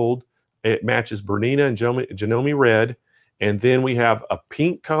Lock gold. It matches Bernina and Janome red. And then we have a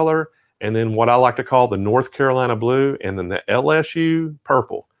pink color, and then what I like to call the North Carolina blue, and then the LSU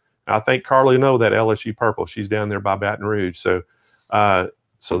purple. I think Karlie know that LSU purple. She's down there by Baton Rouge. So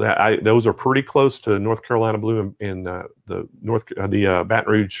those are pretty close to North Carolina blue and the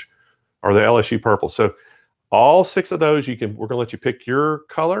Baton Rouge or the LSU purple. So all 6 of those we're going to let you pick your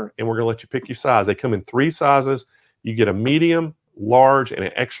color, and we're going to let you pick your size. They come in 3 sizes. You get a medium, large, and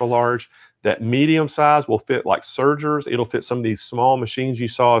an extra large. That medium size will fit like sergers. It'll fit some of these small machines you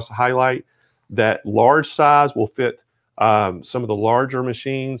saw us highlight. That large size will fit some of the larger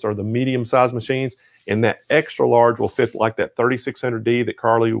machines or the medium size machines. And that extra large will fit like that 3600D that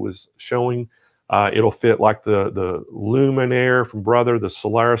Karlie was showing. It'll fit like the Luminaire from Brother, the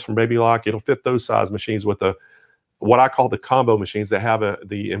Solaris from Baby Lock. It'll fit those size machines with what I call the combo machines that have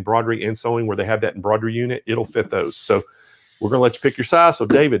the embroidery and sewing, where they have that embroidery unit. It'll fit those. So we're going to let you pick your size. So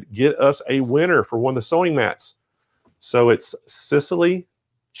David, get us a winner for one of the sewing mats. So it's Cicely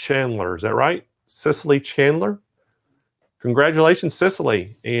Chandler. Is that right? Cicely Chandler. Congratulations,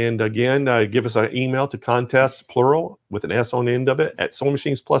 Cicely. And again, give us an email to contest plural with an S on the end of it at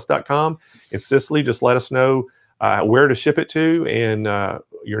SewingMachinesPlus.com. And Cicely, just let us know where to ship it to, and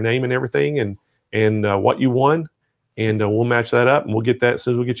your name and everything, and what you won. And we'll match that up, and we'll get that as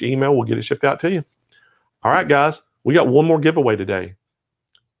soon as we get your email. We'll get it shipped out to you. All right, guys, we got one more giveaway today.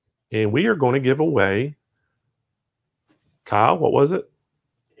 And we are going to give away, Kyle, what was it?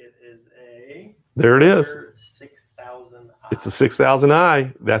 It is a... There it is. 6000i. It's a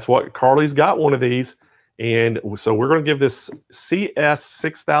 6000i. That's what Karlie's got, one of these. And so we're going to give this CS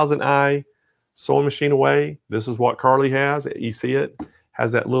 6000i sewing machine away. This is what Karlie has. You see it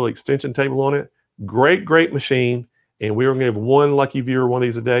has that little extension table on it. Great, great machine. And we're going to give one lucky viewer one of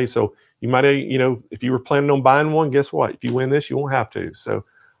these a day. So you might, if you were planning on buying one, guess what? If you win this, you won't have to. So,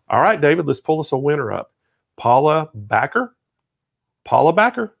 all right, David, let's pull us a winner up. Paula Backer. Paula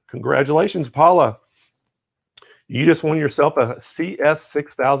Backer. Congratulations, Paula. You just won yourself a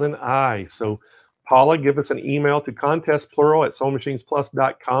CS6000i. So, Paula, give us an email to contestplural at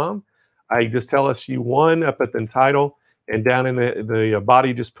SewingMachinesPlus.com. Just tell us you won up at the title, and down in the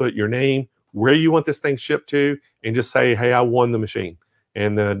body, just put your name, where you want this thing shipped to, and just say, hey, I won the machine.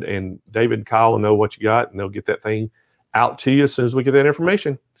 And David and Kyle will know what you got, and they'll get that thing out to you as soon as we get that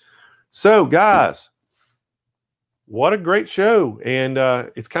information. So, guys, what a great show. And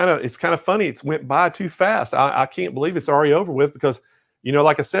it's kind of funny. It's went by too fast. I can't believe it's already over with, because,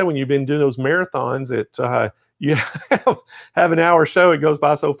 like I said, when you've been doing those marathons, you have an hour show, it goes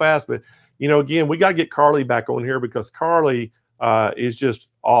by so fast. But, again, we got to get Karlie back on here, because Karlie is just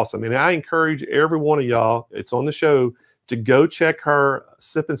awesome. And I encourage every one of y'all, it's on the show, to go check her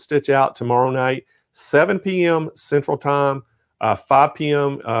Sip and Stitch out tomorrow night, 7 p.m. Central Time, 5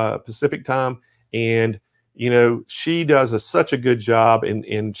 p.m. Pacific Time. And, she does such a good job,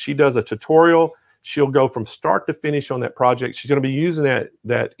 and she does a tutorial. She'll go from start to finish on that project. She's going to be using that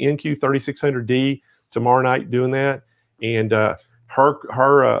NQ 3600D tomorrow night doing that. And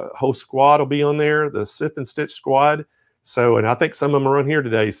her whole squad will be on there, the Sip and Stitch squad. So, and I think some of them are on here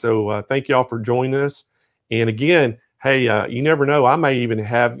today. So thank y'all for joining us. And again, hey, you never know. I may even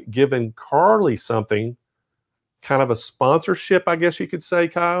have given Karlie something, kind of a sponsorship, I guess you could say,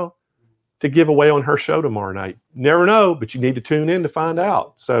 Kyle. to give away on her show tomorrow night. Never know, but you need to tune in to find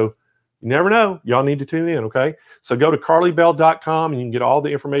out. So you never know. Y'all need to tune in, okay? So go to KarlieBelle.com and you can get all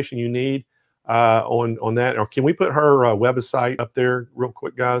the information you need on that. Or can we put her website up there real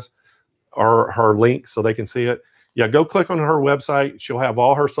quick, guys? Or her link so they can see it? Yeah, go click on her website. She'll have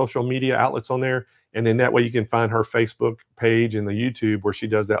all her social media outlets on there. And then that way you can find her Facebook page and the YouTube where she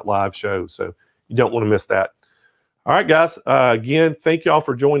does that live show. So you don't want to miss that. All right, guys. Again, thank y'all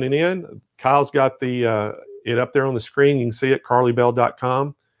for joining in. Kyle's got the it up there on the screen. You can see it,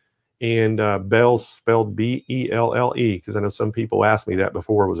 KarlieBelle.com. And Belle's spelled B-E-L-L-E, because I know some people asked me that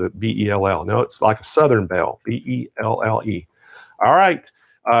before. Was it B-E-L-L? No, it's like a Southern belle, B-E-L-L-E. All right.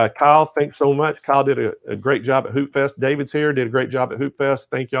 Kyle, thanks so much. Kyle did a great job at Hoop Fest. David's here, did a great job at Hoop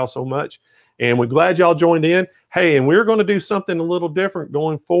Fest. Thank y'all so much. And we're glad y'all joined in. Hey, and we're going to do something a little different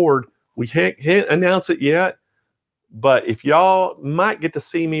going forward. We can't announce it yet, but if y'all might get to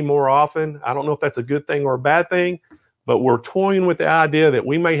see me more often, I don't know if that's a good thing or a bad thing, but we're toying with the idea that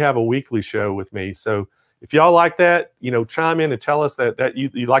we may have a weekly show with me. So if y'all like that, you know, chime in and tell us that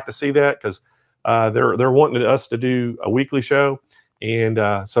you'd like to see that, because they're wanting us to do a weekly show. And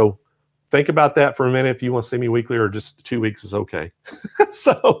so think about that for a minute. If you want to see me weekly, or just 2 weeks is okay.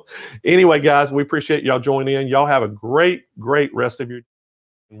 So anyway, guys, we appreciate y'all joining in. Y'all have a great rest of your day.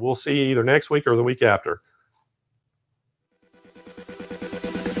 And we'll see you either next week or the week after.